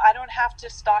 and I don't have to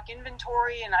stock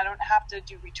inventory, and I don't have to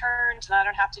do returns, and I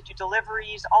don't have to do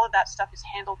deliveries. All of that stuff is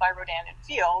handled by Rodan &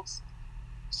 Fields.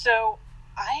 So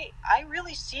I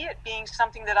really see it being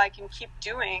something that I can keep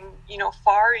doing,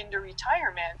 far into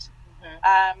retirement.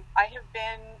 Mm-hmm. I have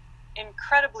been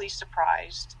incredibly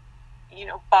surprised,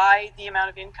 by the amount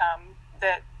of income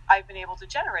that I've been able to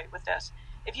generate with this.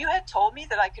 If you had told me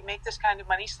that I could make this kind of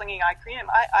money slinging eye cream,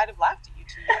 I'd have laughed at you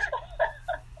 2 years ago.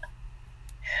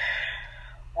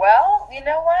 Well, you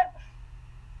know what?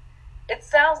 It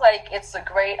sounds like it's a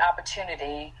great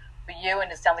opportunity for you,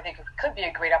 and it sounds like it could be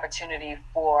a great opportunity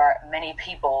for many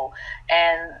people,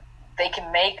 and they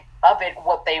can make of it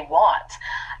what they want.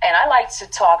 And I like to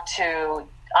talk to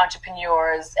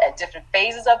entrepreneurs at different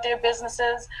phases of their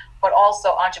businesses, but also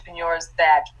entrepreneurs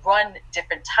that run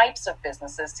different types of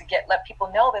businesses to let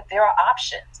people know that there are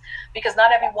options, because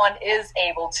not everyone is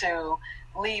able to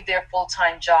leave their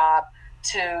full-time job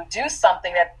to do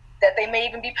something that they may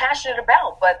even be passionate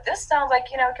about. But this sounds like,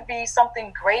 it could be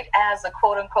something great as a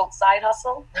quote-unquote side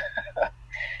hustle.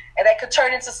 And that could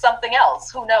turn into something else.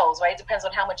 Who knows, right? It depends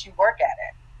on how much you work at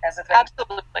it.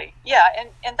 Absolutely. Yeah,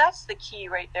 and that's the key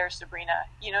right there, Sabrina.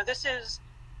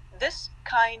 This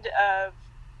kind of,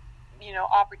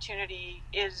 opportunity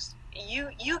is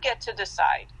you get to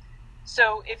decide.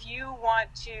 So if you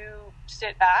want to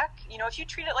sit back, if you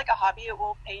treat it like a hobby, it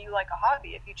will pay you like a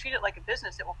hobby. If you treat it like a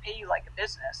business, it will pay you like a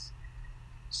business.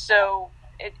 So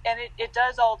it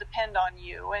does all depend on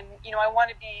you. And, I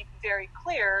want to be very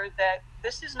clear that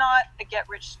this is not a get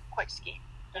rich quick scheme.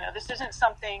 This isn't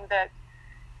something that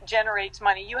generates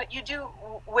money. You do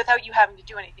without you having to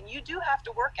do anything. You do have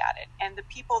to work at it. And the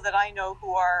people that I know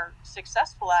who are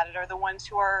successful at it are the ones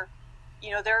who are,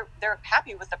 they're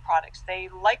happy with the products. They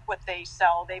like what they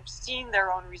sell. They've seen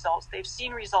their own results. They've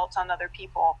seen results on other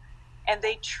people, and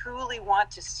they truly want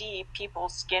to see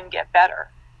people's skin get better.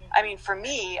 Mm-hmm. I mean, for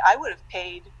me, I would have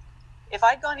paid, if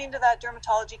I'd gone into that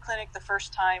dermatology clinic the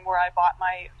first time where I bought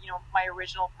my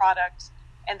original product,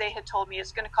 and they had told me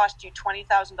it's going to cost you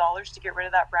 $20,000 to get rid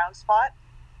of that brown spot,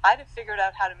 I'd have figured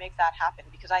out how to make that happen,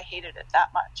 because I hated it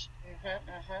that much. Mm-hmm,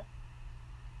 mm-hmm.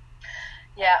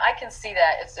 Yeah, I can see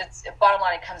that. It's bottom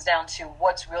line, it comes down to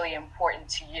what's really important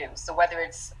to you. So whether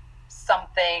it's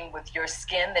something with your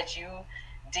skin that you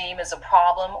deem as a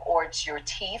problem, or it's your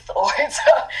teeth, or it's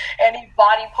any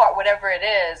body part, whatever it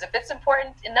is, if it's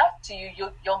important enough to you,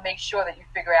 you'll make sure that you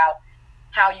figure out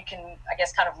how you can, I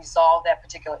guess, kind of resolve that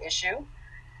particular issue.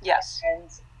 Yes. And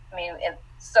I mean,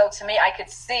 so to me, I could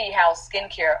see how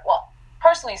skincare, well,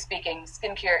 personally speaking,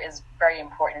 skincare is very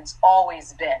important. It's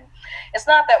always been. It's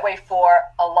not that way for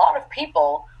a lot of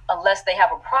people unless they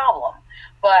have a problem.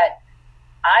 But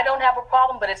I don't have a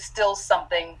problem, but it's still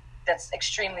something that's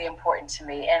extremely important to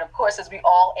me. And of course, as we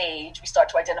all age, we start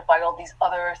to identify all these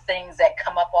other things that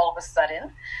come up all of a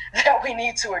sudden that we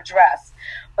need to address.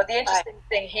 But the interesting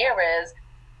thing here is,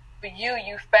 for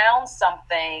you found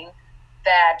something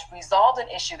that resolved an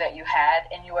issue that you had,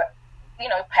 and you were,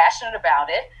 passionate about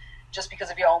it. just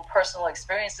because of your own personal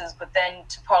experiences, but then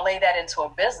to parlay that into a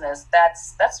business,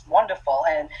 that's wonderful.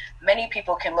 And many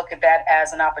people can look at that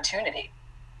as an opportunity.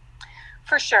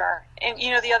 For sure. And,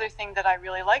 the other thing that I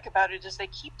really like about it is they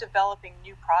keep developing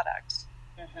new products.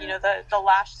 Mm-hmm. The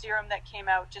lash serum that came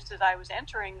out just as I was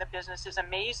entering the business is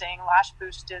amazing. Lash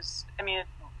Boost is,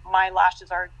 my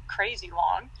lashes are crazy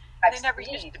long. And they never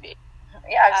used to be.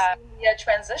 Yeah, I've seen the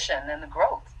transition and the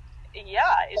growth.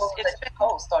 Yeah. It's been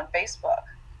post on Facebook.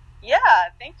 Yeah,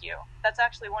 thank you. That's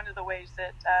actually one of the ways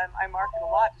that I market a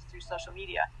lot is through social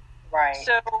media. Right.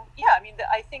 So, yeah,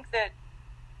 I think that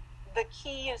the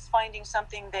key is finding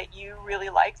something that you really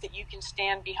like, that you can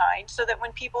stand behind, so that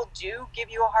when people do give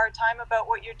you a hard time about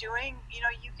what you're doing,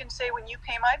 you can say, when you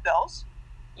pay my bills,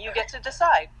 you get to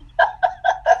decide.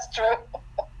 That's true.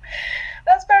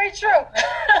 That's very true.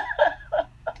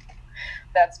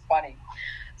 That's funny.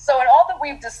 So in all that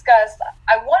we've discussed,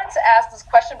 I wanted to ask this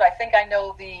question, but I think I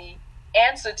know the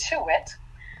answer to it.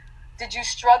 Did you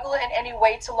struggle in any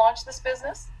way to launch this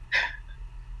business?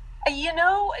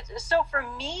 So for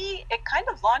me, it kind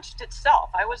of launched itself.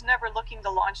 I was never looking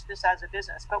to launch this as a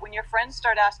business. But when your friends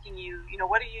start asking you,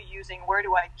 what are you using? Where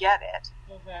do I get it?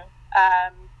 Mm-hmm.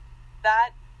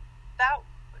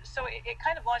 So it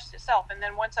kind of launched itself. And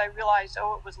then once I realized,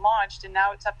 it was launched, and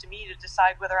now it's up to me to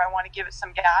decide whether I want to give it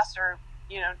some gas or,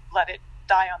 let it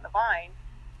die on the vine.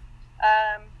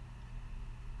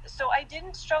 So I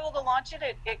didn't struggle to launch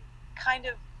it. It kind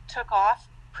of took off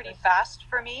pretty fast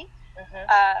for me.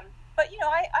 Mm-hmm. But,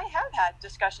 I have had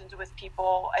discussions with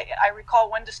people. I recall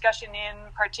one discussion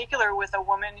in particular with a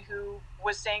woman who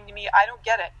was saying to me, I don't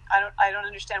get it. I don't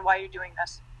understand why you're doing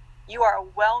this. You are a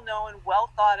well-known,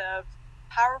 well-thought-of,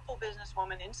 powerful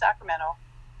businesswoman in Sacramento.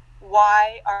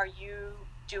 Why are you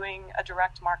doing a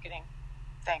direct marketing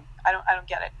thing? I don't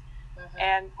get it. Mm-hmm.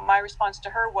 And my response to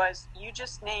her was, you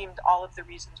just named all of the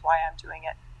reasons why I'm doing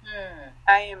it. Mm.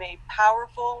 I am a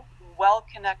powerful,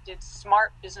 well-connected,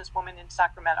 smart businesswoman in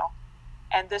Sacramento.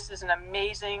 And this is an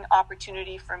amazing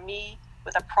opportunity for me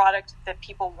with a product that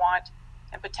people want,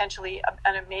 and potentially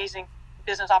an amazing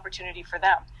business opportunity for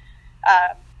them.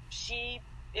 She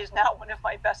is now one of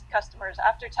my best customers.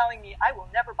 After telling me, I will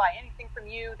never buy anything from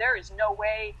you, there is no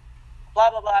way, blah,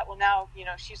 blah, blah. Well, now,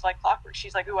 she's like clockwork.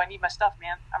 She's like, ooh, I need my stuff,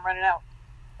 man. I'm running out.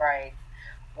 Right.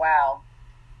 Wow.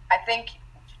 I think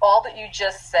all that you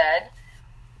just said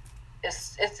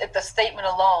is if the statement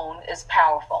alone is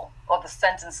powerful, or the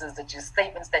statements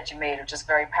that you made are just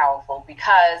very powerful,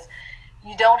 because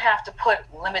you don't have to put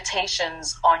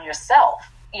limitations on yourself.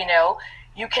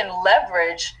 You can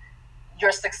leverage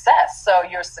your success. So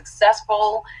you're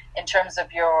successful in terms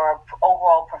of your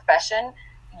overall profession.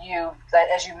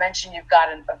 As you mentioned, you've got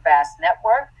a vast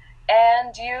network,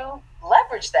 and you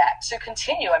leverage that to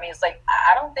continue. It's like,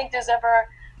 I don't think there's ever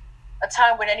a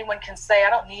time when anyone can say, I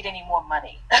don't need any more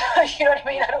money. You know what I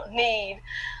mean?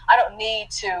 I don't need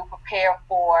to prepare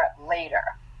for later.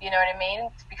 You know what I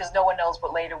mean? Because no one knows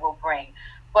what later will bring.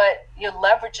 But you're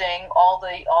leveraging all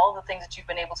the things that you've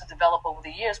been able to develop over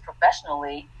the years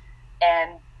professionally,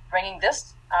 and bringing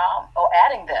this or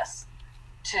adding this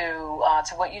to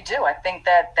what you do. I think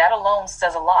that alone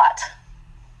says a lot.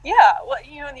 Yeah, well,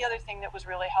 and the other thing that was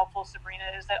really helpful, Sabrina,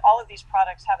 is that all of these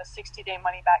products have a 60-day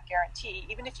money-back guarantee,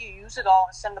 even if you use it all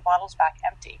and send the bottles back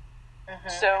empty. Mm-hmm.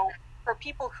 So for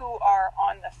people who are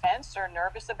on the fence or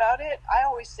nervous about it, I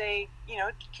always say,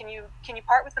 can you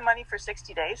part with the money for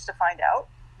 60 days to find out?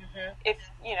 Mm-hmm.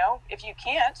 If you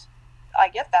can't, I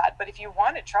get that. But if you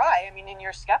want to try, and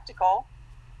you're skeptical,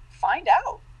 find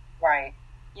out. Right.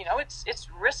 It's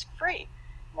risk-free.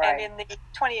 Right. And in the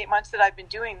 28 months that I've been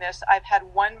doing this, I've had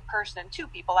two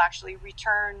people actually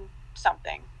return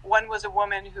something. One was a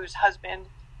woman whose husband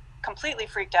completely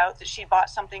freaked out that she bought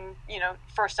something,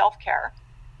 for self-care.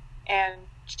 And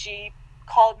she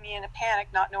called me in a panic,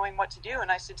 not knowing what to do. And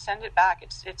I said, send it back.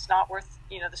 It's not worth,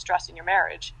 the stress in your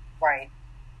marriage. Right.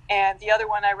 And the other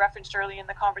one I referenced early in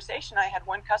the conversation, I had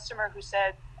one customer who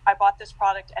said, I bought this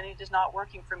product and it is not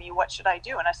working for me. What should I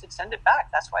do? And I said, send it back.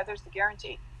 That's why there's the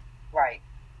guarantee. Right.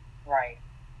 Right.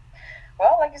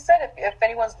 Well, like you said, if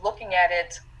anyone's looking at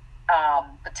it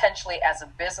potentially as a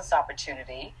business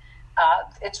opportunity,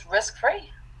 it's risk-free.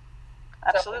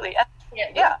 Absolutely. So,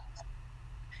 yeah.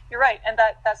 You're right. And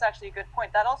that's actually a good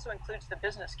point. That also includes the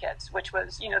business kits, which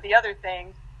was, the other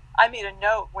thing. I made a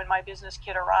note when my business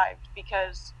kit arrived,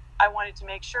 because I wanted to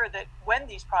make sure that when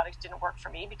these products didn't work for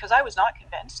me, because I was not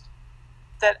convinced,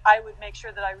 that I would make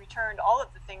sure that I returned all of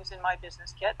the things in my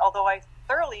business kit, although I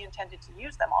thoroughly intended to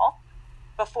use them all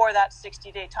before that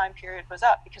 60-day time period was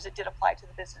up, because it did apply to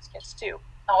the business kits too.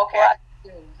 Oh, okay.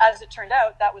 Well, as it turned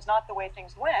out, that was not the way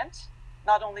things went.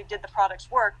 not only did the products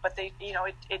work, but they,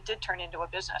 it did turn into a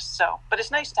business. So, but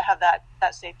it's nice to have that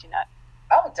safety net.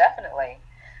 Oh, definitely.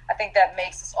 I think that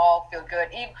makes us all feel good,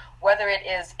 even whether it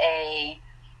is a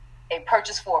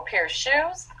purchase for a pair of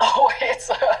shoes or it's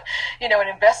an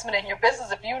investment in your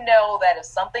business. If you know that if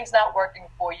something's not working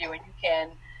for you and you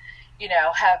can,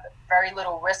 have very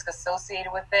little risk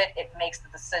associated with it, it makes the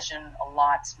decision a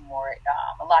lot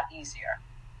easier.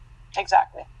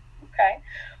 Exactly. Okay.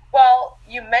 Well,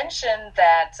 you mentioned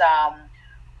that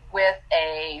with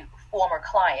a former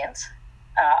client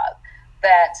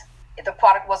that the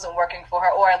product wasn't working for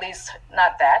her, or at least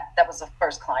not that was the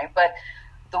first client, but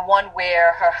the one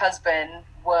where her husband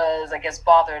was, I guess,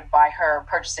 bothered by her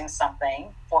purchasing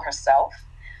something for herself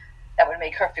that would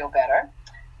make her feel better,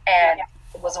 and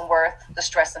it wasn't worth the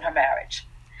stress in her marriage.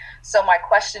 So my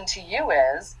question to you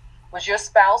is, was your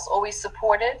spouse always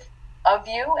supportive of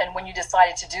you? And when you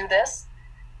decided to do this,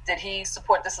 did he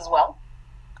support this as well?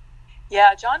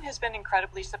 Yeah, John has been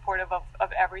incredibly supportive of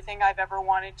everything I've ever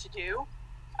wanted to do.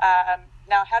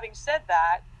 Now, having said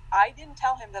that, I didn't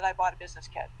tell him that I bought a business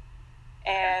kit.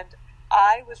 And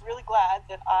I was really glad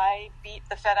that I beat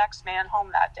the FedEx man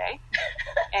home that day.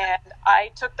 And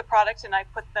I took the products and I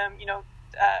put them,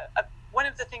 one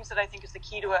of the things that I think is the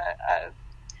key to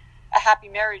a happy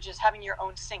marriage is having your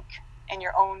own sink and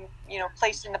your own,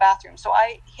 place in the bathroom. So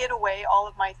I hid away all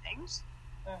of my things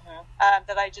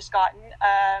that I just gotten.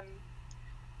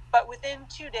 But within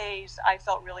 2 days, I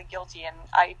felt really guilty. And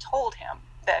I told him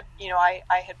that,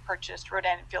 I had purchased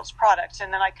Rodan & Fields products.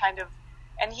 And then I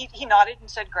and he nodded and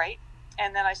said, great.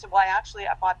 And then I said, well,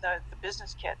 I bought the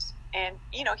business kits. And,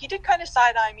 he did kind of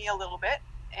side-eye me a little bit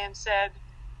and said,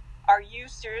 are you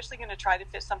seriously going to try to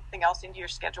fit something else into your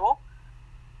schedule?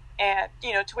 And,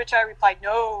 to which I replied,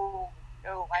 no,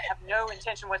 I have no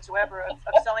intention whatsoever of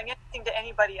selling anything to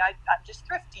anybody. I'm just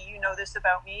thrifty. You know this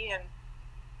about me. And,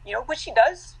 which he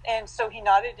does. And so he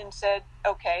nodded and said,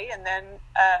 okay. And then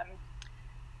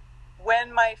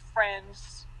when my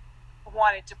friends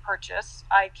wanted to purchase,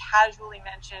 I casually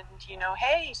mentioned,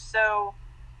 hey, so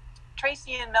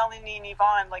Tracy and Melanie and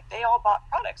Yvonne, like they all bought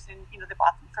products and, they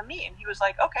bought them from me. And he was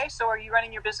like, okay, so are you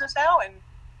running your business now? And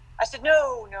I said,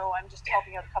 no, I'm just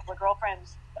helping out a couple of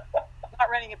girlfriends. I'm not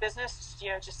running a business,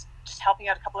 just helping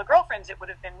out a couple of girlfriends. It would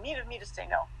have been mean of me to say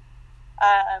no.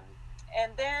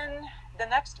 And then the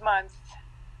next month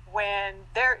when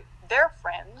their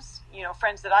friends,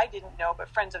 friends that I didn't know, but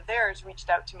friends of theirs reached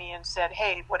out to me and said,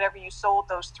 hey, whatever you sold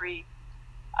those three,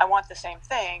 I want the same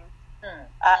thing.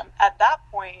 At that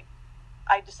point,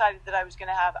 I decided that I was going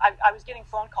to have, I was getting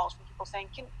phone calls from people saying,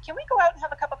 can we go out and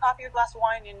have a cup of coffee or a glass of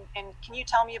wine? And can you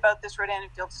tell me about this Rodan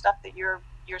 & Fields stuff that you're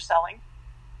selling?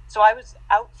 So I was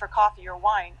out for coffee or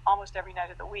wine almost every night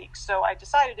of the week. So I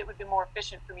decided it would be more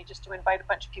efficient for me just to invite a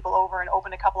bunch of people over and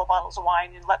open a couple of bottles of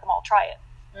wine and let them all try it.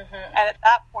 And at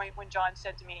that point, when John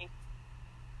said to me,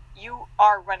 you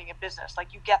are running a business,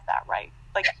 like you get that, right?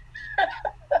 Like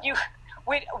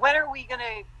when are we going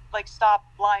to stop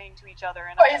lying to each other?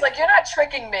 And he's like, you're not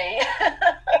tricking me.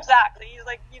 Exactly. He's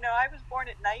like, I was born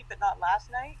at night, but not last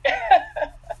night.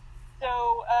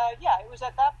 So, it was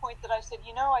at that point that I said,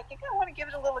 I think I want to give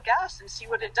it a little gas and see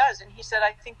what it does. And he said,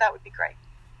 I think that would be great.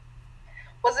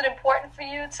 Was it important for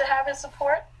you to have his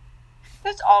support?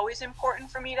 It's always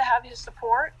important for me to have his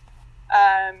support.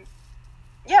 I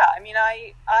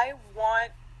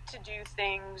want to do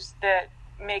things that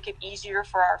make it easier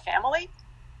for our family.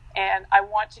 And I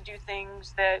want to do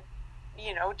things that,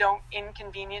 don't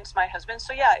inconvenience my husband.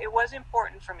 So yeah, it was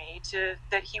important for me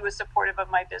that he was supportive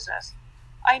of my business.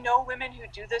 I know women who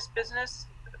do this business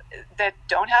that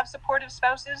don't have supportive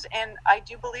spouses, and I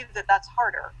do believe that that's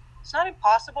harder. It's not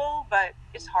impossible, but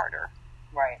it's harder.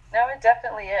 Right. No, it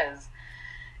definitely is.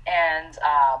 And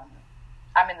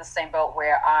I'm in the same boat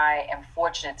where I am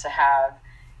fortunate to have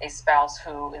a spouse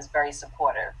who is very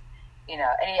supportive.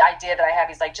 Any idea that I have,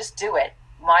 he's like, just do it.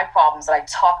 My problem is that I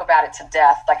talk about it to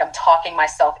death, like I'm talking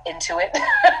myself into it,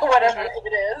 whatever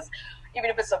it is. Even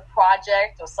if it's a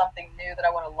project or something new that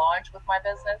I want to launch with my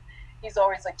business, he's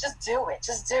always like, just do it.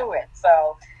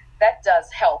 So that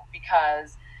does help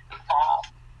because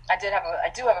I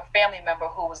do have a family member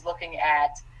who was looking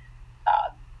at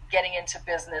getting into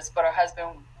business, but her husband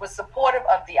was supportive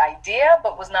of the idea,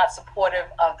 but was not supportive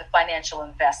of the financial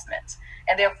investment.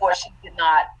 And therefore she did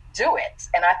not do it.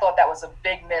 And I thought that was a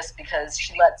big miss because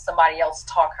she let somebody else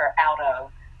talk her out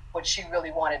of what she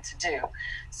really wanted to do.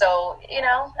 So,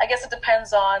 I guess it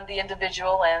depends on the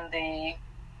individual and the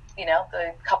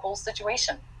couple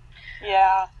situation.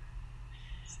 Yeah.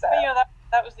 So. But,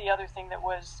 that was the other thing that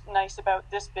was nice about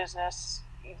this business.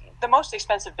 The most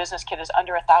expensive business kit is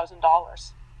under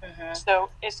 $1,000. Mm-hmm. So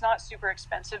it's not super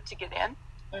expensive to get in.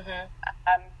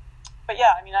 Mm-hmm. But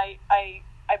yeah, I mean,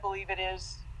 I believe it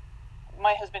is.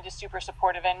 My husband is super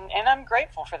supportive, and I'm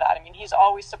grateful for that. I mean, he's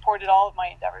always supported all of my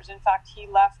endeavors. In fact, he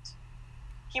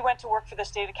went to work for the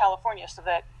state of California so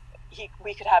that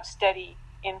we could have steady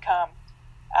income,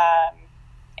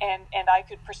 and I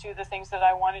could pursue the things that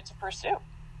I wanted to pursue.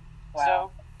 Wow.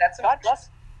 So that's God bless.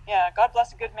 Yeah, God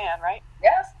bless a good man, right?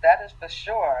 Yes, that is for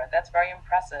sure. That's very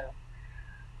impressive.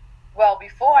 Well,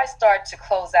 before I start to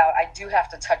close out, I do have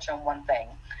to touch on one thing,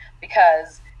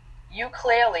 because you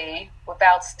clearly,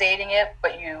 without stating it,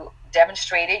 but you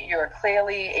demonstrate it, you're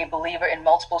clearly a believer in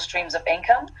multiple streams of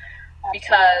income. Absolutely.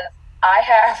 Because I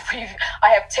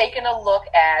have taken a look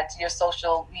at your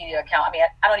social media account. I mean,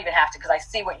 I don't even have to, because I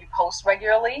see what you post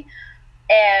regularly.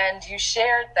 And you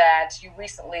shared that you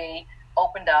recently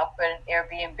opened up an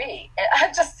Airbnb. And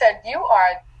I just said, you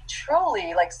are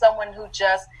truly like someone who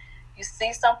just, you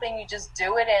see something, you just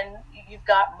do it, and you've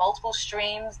got multiple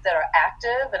streams that are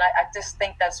active. And I just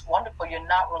think that's wonderful. You're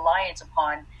not reliant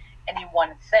upon any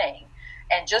one thing.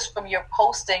 And just from your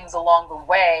postings along the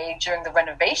way during the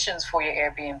renovations for your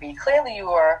Airbnb, clearly you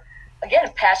are,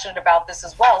 again, passionate about this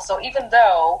as well. So even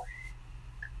though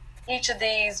each of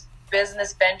these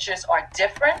business ventures are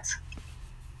different,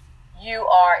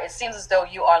 it seems as though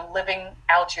you are living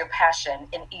out your passion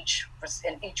in each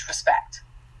respect.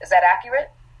 Is that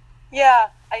accurate? Yeah,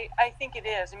 I think it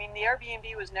is. I mean, the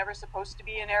Airbnb was never supposed to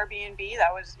be an Airbnb.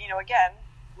 That was, again,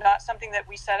 not something that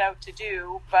we set out to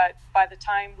do. But by the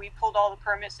time we pulled all the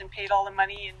permits and paid all the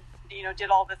money and, did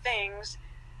all the things,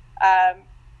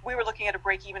 we were looking at a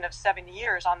break even of 7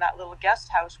 years on that little guest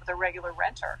house with a regular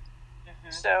renter.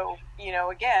 Mm-hmm. So,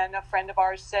 again, a friend of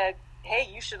ours said, hey,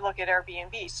 you should look at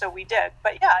Airbnb. So we did.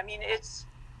 But yeah, I mean,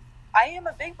 I am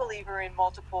a big believer in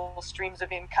multiple streams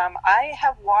of income. I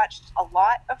have watched a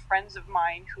lot of friends of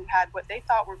mine who had what they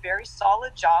thought were very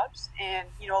solid jobs and,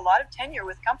 a lot of tenure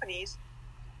with companies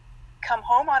come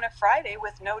home on a Friday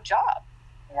with no job.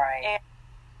 Right. And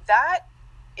that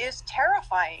is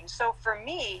terrifying. So for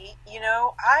me,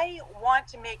 I want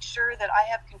to make sure that I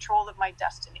have control of my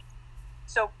destiny.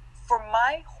 So for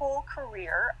my whole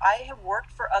career, I have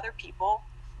worked for other people,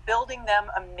 building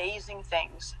them amazing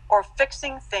things or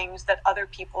fixing things that other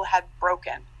people had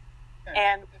broken. Okay.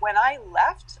 And when I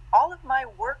left, all of my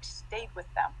work stayed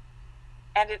with them.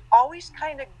 And it always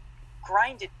kind of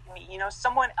grinded me.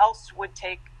 Someone else would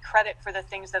take credit for the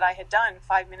things that I had done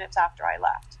 5 minutes after I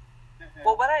left. Mm-hmm.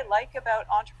 Well, what I like about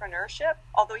entrepreneurship,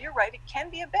 although you're right, it can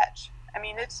be a bitch. I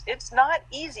mean, it's not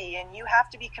easy and you have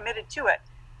to be committed to it.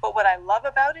 But what I love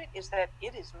about it is that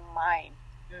it is mine.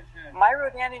 Mm-hmm. My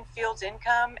Rodan and Fields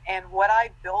income and what I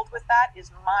build with that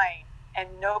is mine, and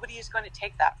nobody is going to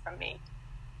take that from me.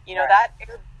 Right.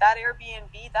 that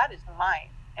Airbnb, that is mine,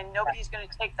 and nobody's going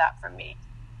to take that from me.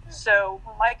 Mm-hmm. So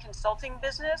my consulting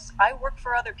business, I work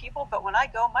for other people, but when I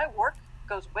go, my work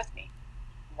goes with me.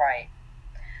 Right.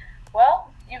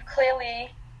 Well, you've clearly,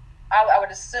 I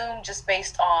would assume, just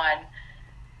based on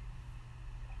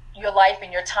your life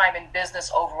and your time in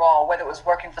business overall, whether it was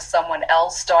working for someone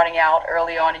else, starting out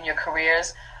early on in your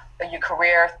careers, or your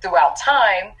career throughout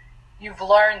time, you've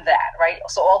learned that, right?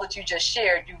 So all that you just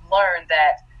shared, you've learned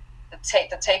that the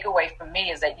takeaway from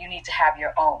me is that you need to have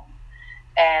your own.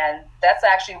 And that's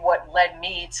actually what led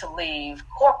me to leave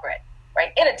corporate,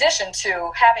 right? In addition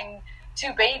to having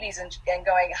 2 babies and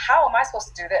going, how am I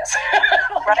supposed to do this?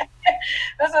 Right?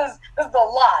 This is a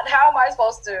lot. How am I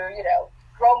supposed to,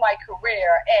 grow my career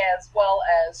as well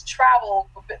as travel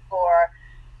for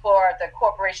the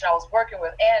corporation I was working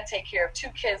with and take care of 2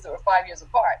 kids that were 5 years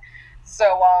apart.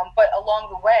 So, but along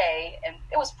the way, and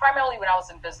it was primarily when I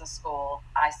was in business school,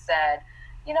 I said,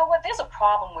 you know what, there's a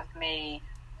problem with me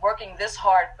working this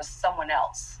hard for someone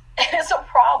else. It's a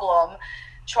problem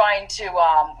trying to,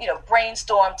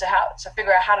 brainstorm to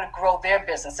figure out how to grow their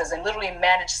businesses and literally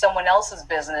manage someone else's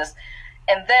business.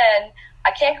 And then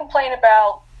I can't complain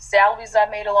about salaries I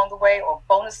made along the way or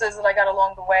bonuses that I got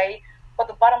along the way. But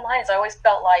the bottom line is I always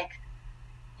felt like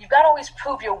you've got to always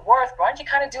prove your worth. Why aren't you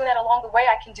kind of doing that along the way?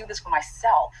 I can do this for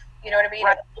myself. You know what I mean?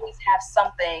 Right. I always have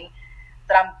something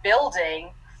that I'm building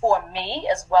for me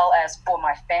as well as for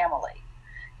my family.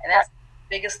 And that's the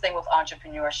biggest thing with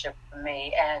entrepreneurship for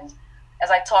me. And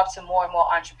as I talk to more and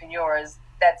more entrepreneurs,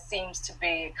 that seems to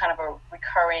be kind of a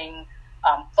recurring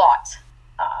thought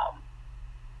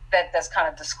that's kind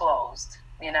of disclosed,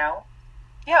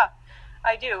 Yeah,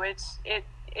 I do.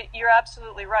 You're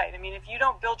absolutely right. I mean, if you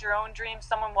don't build your own dreams,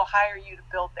 someone will hire you to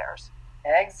build theirs.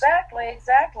 Exactly.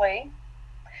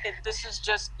 This is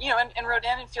just, and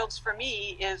Rodan and Fields for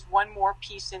me is one more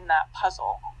piece in that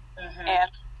puzzle. Mm-hmm.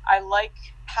 And I like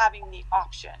having the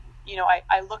option.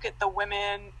 I look at the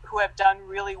women who have done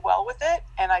really well with it,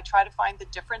 and I try to find the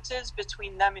differences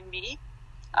between them and me.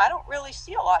 I don't really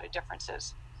see a lot of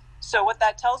differences. So what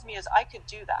that tells me is I could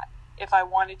do that if I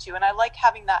wanted to, and I like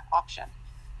having that option.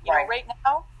 Right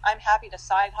now, I'm happy to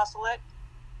side hustle it,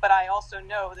 but I also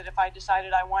know that if I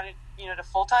decided I wanted, to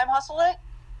full-time hustle it,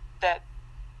 that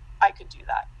I could do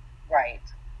that. Right.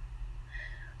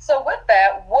 So with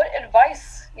that, what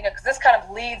advice, because this kind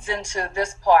of leads into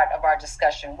this part of our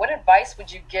discussion, what advice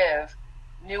would you give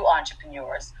new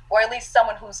entrepreneurs, or at least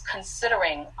someone who's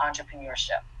considering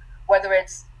entrepreneurship, whether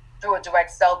it's through a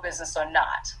direct sell business or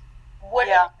not? What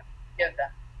do you give them?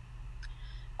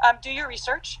 Do your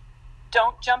research.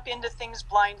 Don't jump into things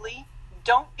blindly.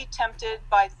 Don't be tempted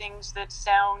by things that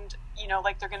sound,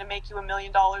 like they're going to make you $1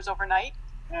 million overnight.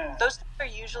 Those things are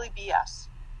usually BS.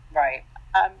 Right.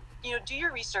 Do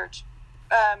your research.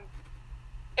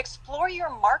 Explore your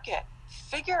market.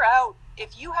 Figure out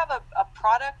if you have a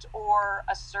product or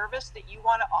a service that you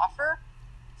want to offer.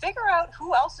 Figure out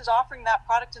who else is offering that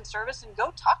product and service and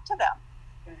go talk to them.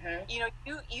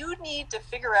 Mm-hmm. You need to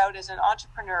figure out as an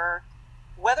entrepreneur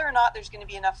whether or not there's going to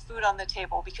be enough food on the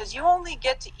table, because you only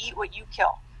get to eat what you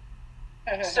kill.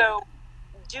 Mm-hmm. So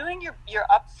doing your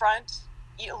upfront,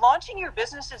 launching your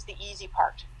business is the easy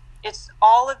part. It's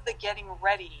all of the getting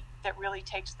ready that really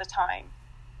takes the time.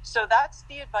 So that's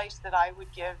the advice that I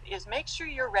would give, is make sure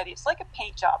you're ready. It's like a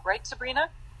paint job, right, Sabrina?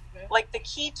 Mm-hmm. Like the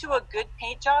key to a good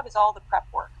paint job is all the prep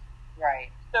work. Right.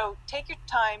 So take your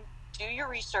time, do your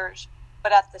research,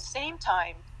 but at the same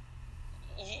time,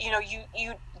 you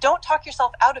don't talk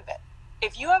yourself out of it.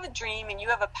 If you have a dream and you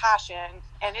have a passion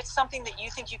and it's something that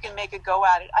you think you can make a go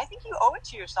at it, I think you owe it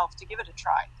to yourself to give it a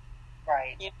try.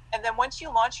 Right. And then once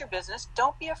you launch your business,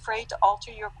 don't be afraid to alter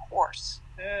your course.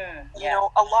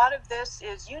 A lot of this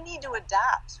is you need to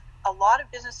adapt. A lot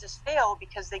of businesses fail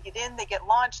because they get in, they get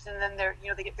launched, and then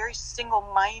they get very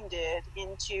single-minded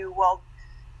into, well,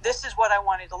 this is what I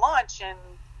wanted to launch, and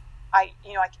I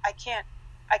can't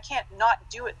not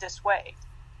do it this way.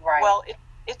 Right. Well,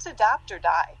 it's adapt or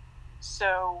die.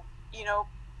 So,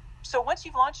 so once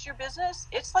you've launched your business,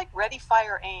 it's like ready,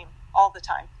 fire, aim all the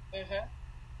time. Mm-hmm.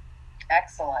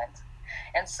 Excellent.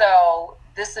 And so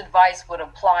this advice would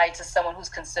apply to someone who's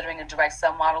considering a direct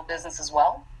sell model business as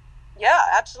well? Yeah,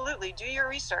 absolutely. Do your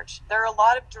research. There are a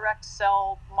lot of direct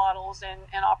sell models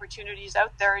and opportunities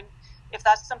out there. And if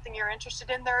that's something you're interested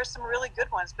in, there are some really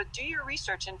good ones. But do your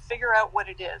research and figure out what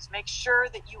it is. Make sure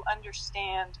that you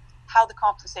understand how the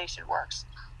compensation works.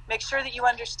 Make sure that you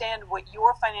understand what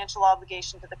your financial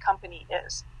obligation to the company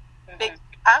is. Mm-hmm.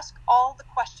 Ask all the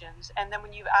questions, and then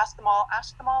when you've asked them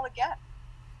all again.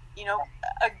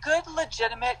 A good,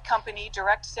 legitimate company,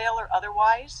 direct sale or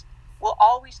otherwise, will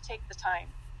always take the time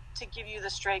to give you the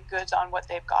straight goods on what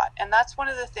they've got. And that's one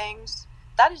of the things,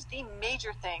 that is the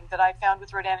major thing that I found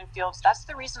with Rodan & Fields. That's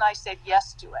the reason I said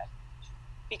yes to it.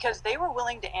 Because they were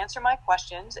willing to answer my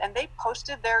questions, and they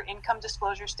posted their income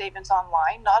disclosure statements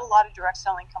online. Not a lot of direct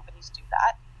selling companies do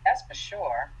that. That's for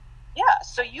sure. Yeah,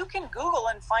 so you can Google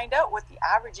and find out what the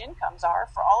average incomes are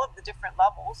for all of the different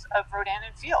levels of Rodan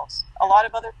 & Fields. A lot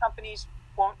of other companies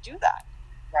won't do that.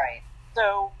 Right.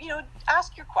 So,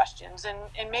 ask your questions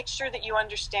and make sure that you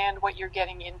understand what you're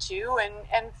getting into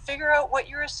and figure out what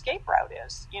your escape route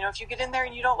is. If you get in there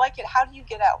and you don't like it, how do you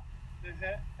get out?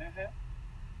 Mm-hmm, mm-hmm.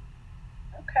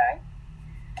 Okay.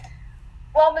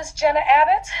 Well, Ms. Jenna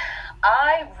Abbott,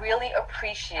 I really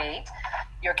appreciate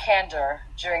your candor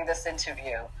during this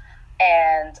interview.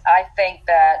 And I think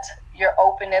that your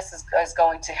openness is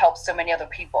going to help so many other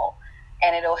people.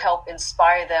 And it'll help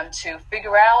inspire them to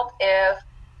figure out if,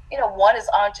 one is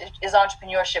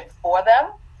entrepreneurship for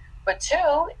them. But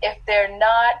two, if they're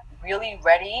not really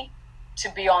ready to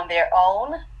be on their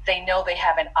own, they know they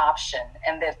have an option.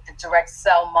 And that the direct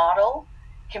sell model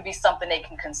can be something they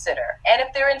can consider. And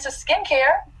if they're into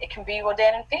skincare, it can be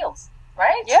Rodan & Fields,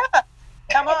 right? Yeah.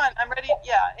 Come on, I'm ready.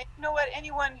 Yeah. And you know what?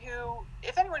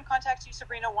 If anyone contacts you,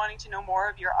 Sabrina, wanting to know more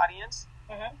of your audience,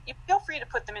 mm-hmm. you feel free to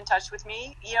put them in touch with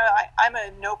me. I'm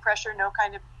a no pressure, no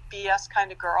kind of BS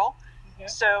kind of girl. Mm-hmm.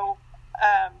 So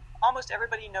almost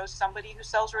everybody knows somebody who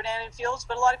sells Rodan & Fields,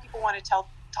 but a lot of people want to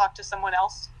talk to someone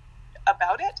else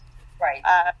about it. Right.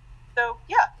 So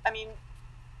yeah,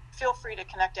 feel free to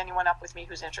connect anyone up with me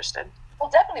who's interested. Well,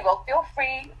 definitely. Well, feel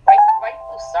free.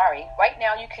 Right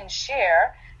now you can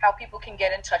share how people can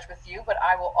get in touch with you, but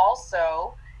I will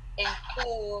also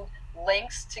include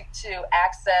links to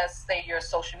access, say, your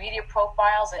social media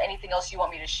profiles and anything else you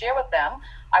want me to share with them.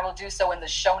 I will do so in the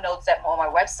show notes on my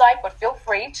website, but feel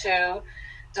free to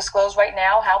disclose right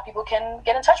now how people can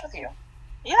get in touch with you.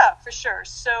 Yeah, for sure.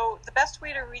 So the best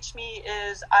way to reach me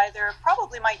is either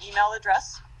probably my email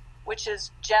address, which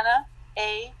is Jenna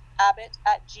A. Abbott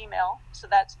at Gmail. So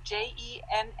that's JENNA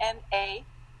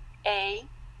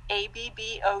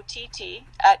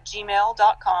at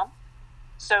gmail.com.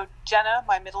 So Jenna,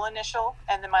 my middle initial,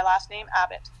 and then my last name,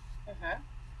 Abbott.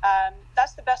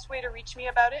 That's the best way to reach me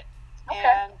about it. Okay.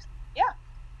 And yeah.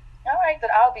 All right, then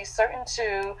I'll be certain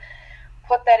to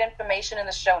put that information in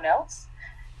the show notes.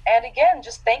 And again,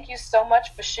 just thank you so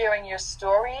much for sharing your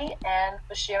story and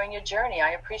for sharing your journey.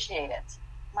 I appreciate it.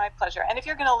 My pleasure. And if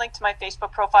you're going to link to my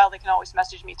Facebook profile, they can always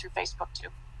message me through Facebook too.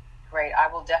 Great.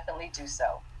 I will definitely do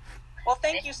so. Well,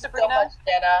 thank you, Sabrina. So much,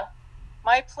 Jenna.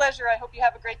 My pleasure. I hope you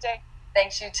have a great day.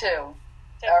 Thanks, you too.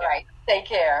 Take All care. right. Take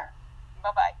care.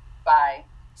 Bye-bye. Bye.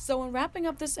 So in wrapping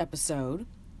up this episode,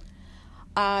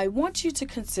 I want you to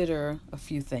consider a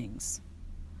few things.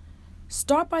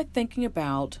 Start by thinking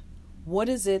about, what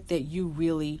is it that you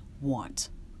really want?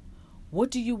 What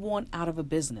do you want out of a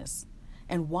business?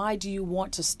 And why do you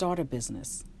want to start a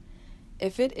business?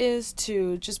 If it is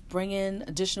to just bring in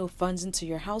additional funds into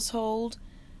your household,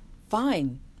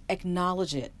 fine,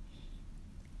 acknowledge it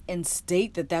and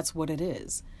state that that's what it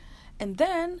is. And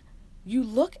then you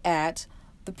look at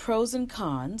the pros and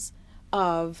cons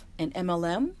of an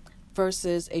MLM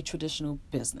versus a traditional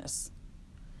business.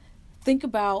 Think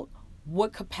about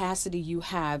what capacity you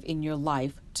have in your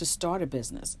life to start a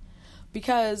business,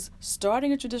 because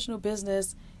starting a traditional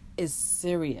business is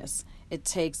serious. It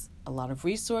takes a lot of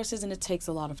resources and it takes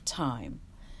a lot of time.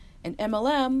 An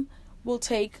MLM will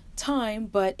take time,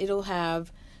 but it'll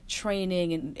have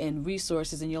training and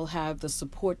resources, and you'll have the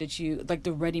support that you, like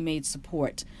the ready-made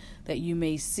support that you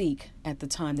may seek at the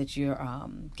time that you're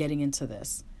getting into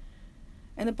this.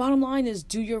 And the bottom line is,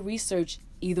 do your research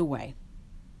either way.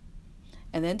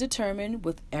 And then determine,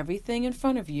 with everything in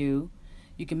front of you,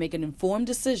 you can make an informed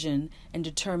decision and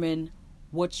determine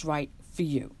what's right for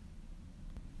you.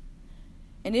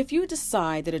 And if you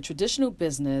decide that a traditional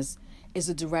business is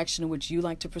a direction in which you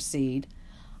like to proceed,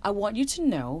 I want you to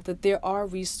know that there are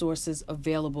resources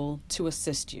available to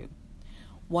assist you.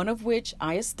 One of which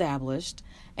I established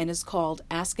and is called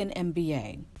Ask an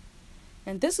MBA.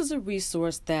 And this is a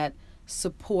resource that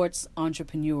supports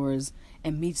entrepreneurs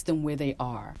and meets them where they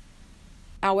are.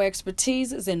 Our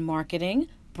expertise is in marketing,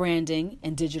 branding,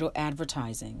 and digital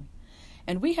advertising.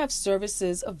 And we have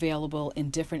services available in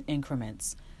different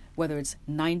increments, whether it's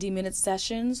 90-minute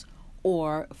sessions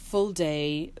or full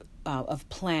day of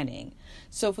planning.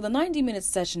 So for the 90-minute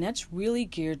session, that's really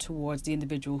geared towards the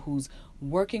individual who's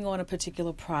working on a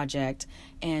particular project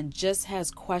and just has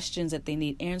questions that they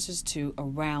need answers to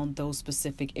around those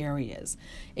specific areas.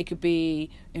 It could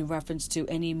be in reference to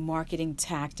any marketing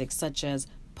tactics such as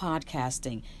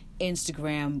podcasting,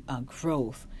 Instagram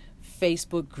growth,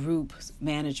 Facebook group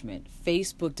management,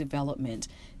 Facebook development,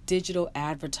 digital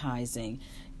advertising,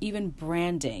 even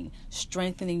branding,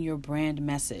 strengthening your brand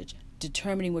message,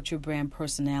 determining what your brand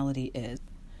personality is.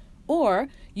 Or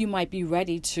you might be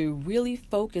ready to really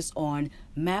focus on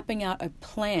mapping out a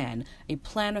plan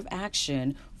of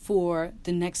action for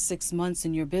the next 6 months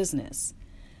in your business.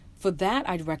 For that,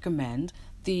 I'd recommend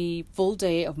the full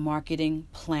day of marketing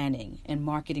planning and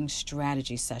marketing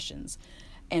strategy sessions.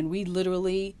 And we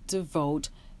literally devote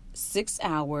 6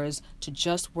 hours to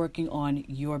just working on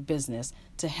your business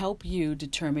to help you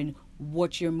determine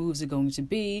what your moves are going to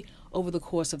be over the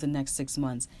course of the next 6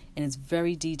 months. And it's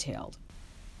very detailed.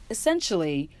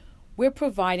 Essentially, we're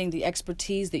providing the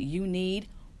expertise that you need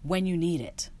when you need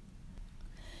it.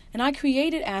 And I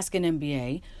created Ask an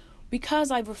MBA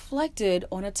because I've reflected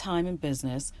on a time in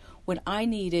business when I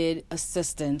needed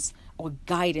assistance or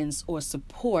guidance or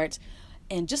support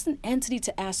and just an entity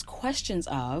to ask questions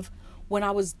of when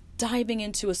I was diving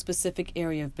into a specific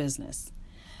area of business.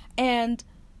 And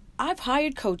I've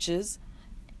hired coaches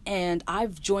and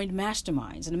I've joined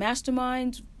masterminds. And a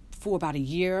mastermind for about a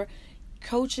year,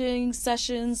 coaching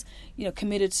sessions,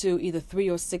 committed to either 3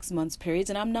 or 6 months periods.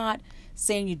 And I'm not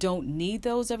saying you don't need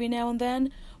those every now and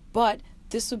then, but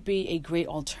this would be a great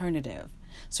alternative.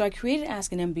 So I created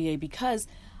Ask an MBA because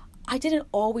I didn't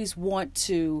always want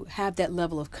to have that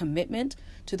level of commitment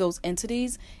to those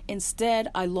entities. Instead,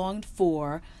 I longed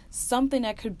for something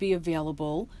that could be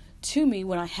available to me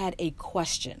when I had a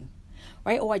question,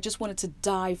 right? Or I just wanted to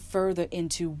dive further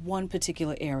into one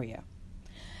particular area.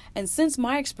 And since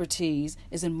my expertise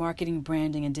is in marketing,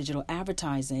 branding, and digital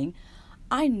advertising,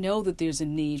 I know that there's a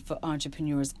need for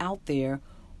entrepreneurs out there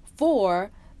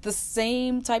for the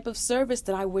same type of service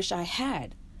that I wish I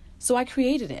had. So I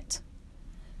created it.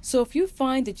 So if you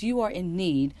find that you are in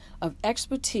need of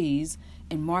expertise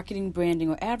in marketing, branding,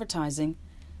 or advertising,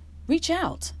 reach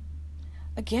out.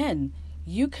 Again,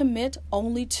 you commit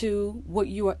only to what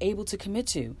you are able to commit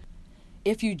to.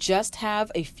 If you just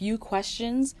have a few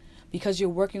questions because you're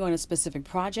working on a specific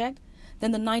project,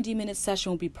 then the 90-minute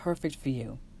session will be perfect for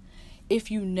you. If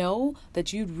you know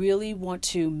that you'd really want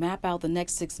to map out the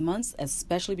next 6 months,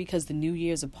 especially because the new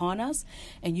year is upon us,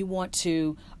 and you want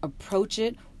to approach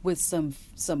it with some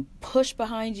push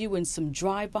behind you and some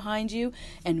drive behind you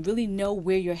and really know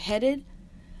where you're headed,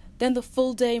 then the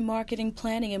full day marketing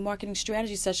planning and marketing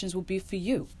strategy sessions will be for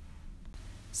you.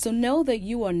 So know that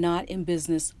you are not in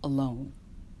business alone.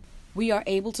 We are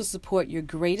able to support your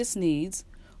greatest needs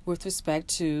with respect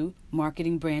to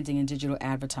marketing, branding, and digital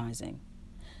advertising.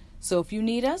 So if you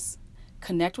need us,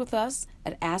 connect with us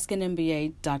at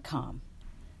askanmba.com.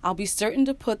 I'll be certain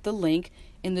to put the link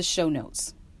in the show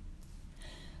notes.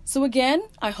 So again,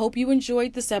 I hope you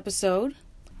enjoyed this episode.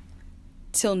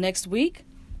 Till next week,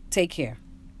 take care.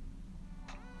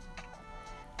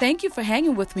 Thank you for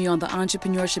hanging with me on the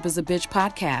Entrepreneurship is a Bitch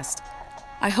podcast.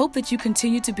 I hope that you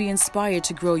continue to be inspired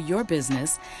to grow your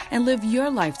business and live your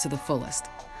life to the fullest.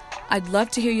 I'd love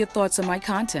to hear your thoughts on my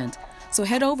content, so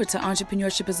head over to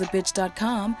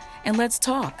entrepreneurshipisabitch.com and let's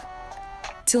talk.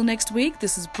 Till next week,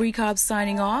 this is Bree Cobb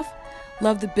signing off.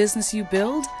 Love the business you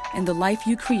build and the life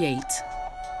you create.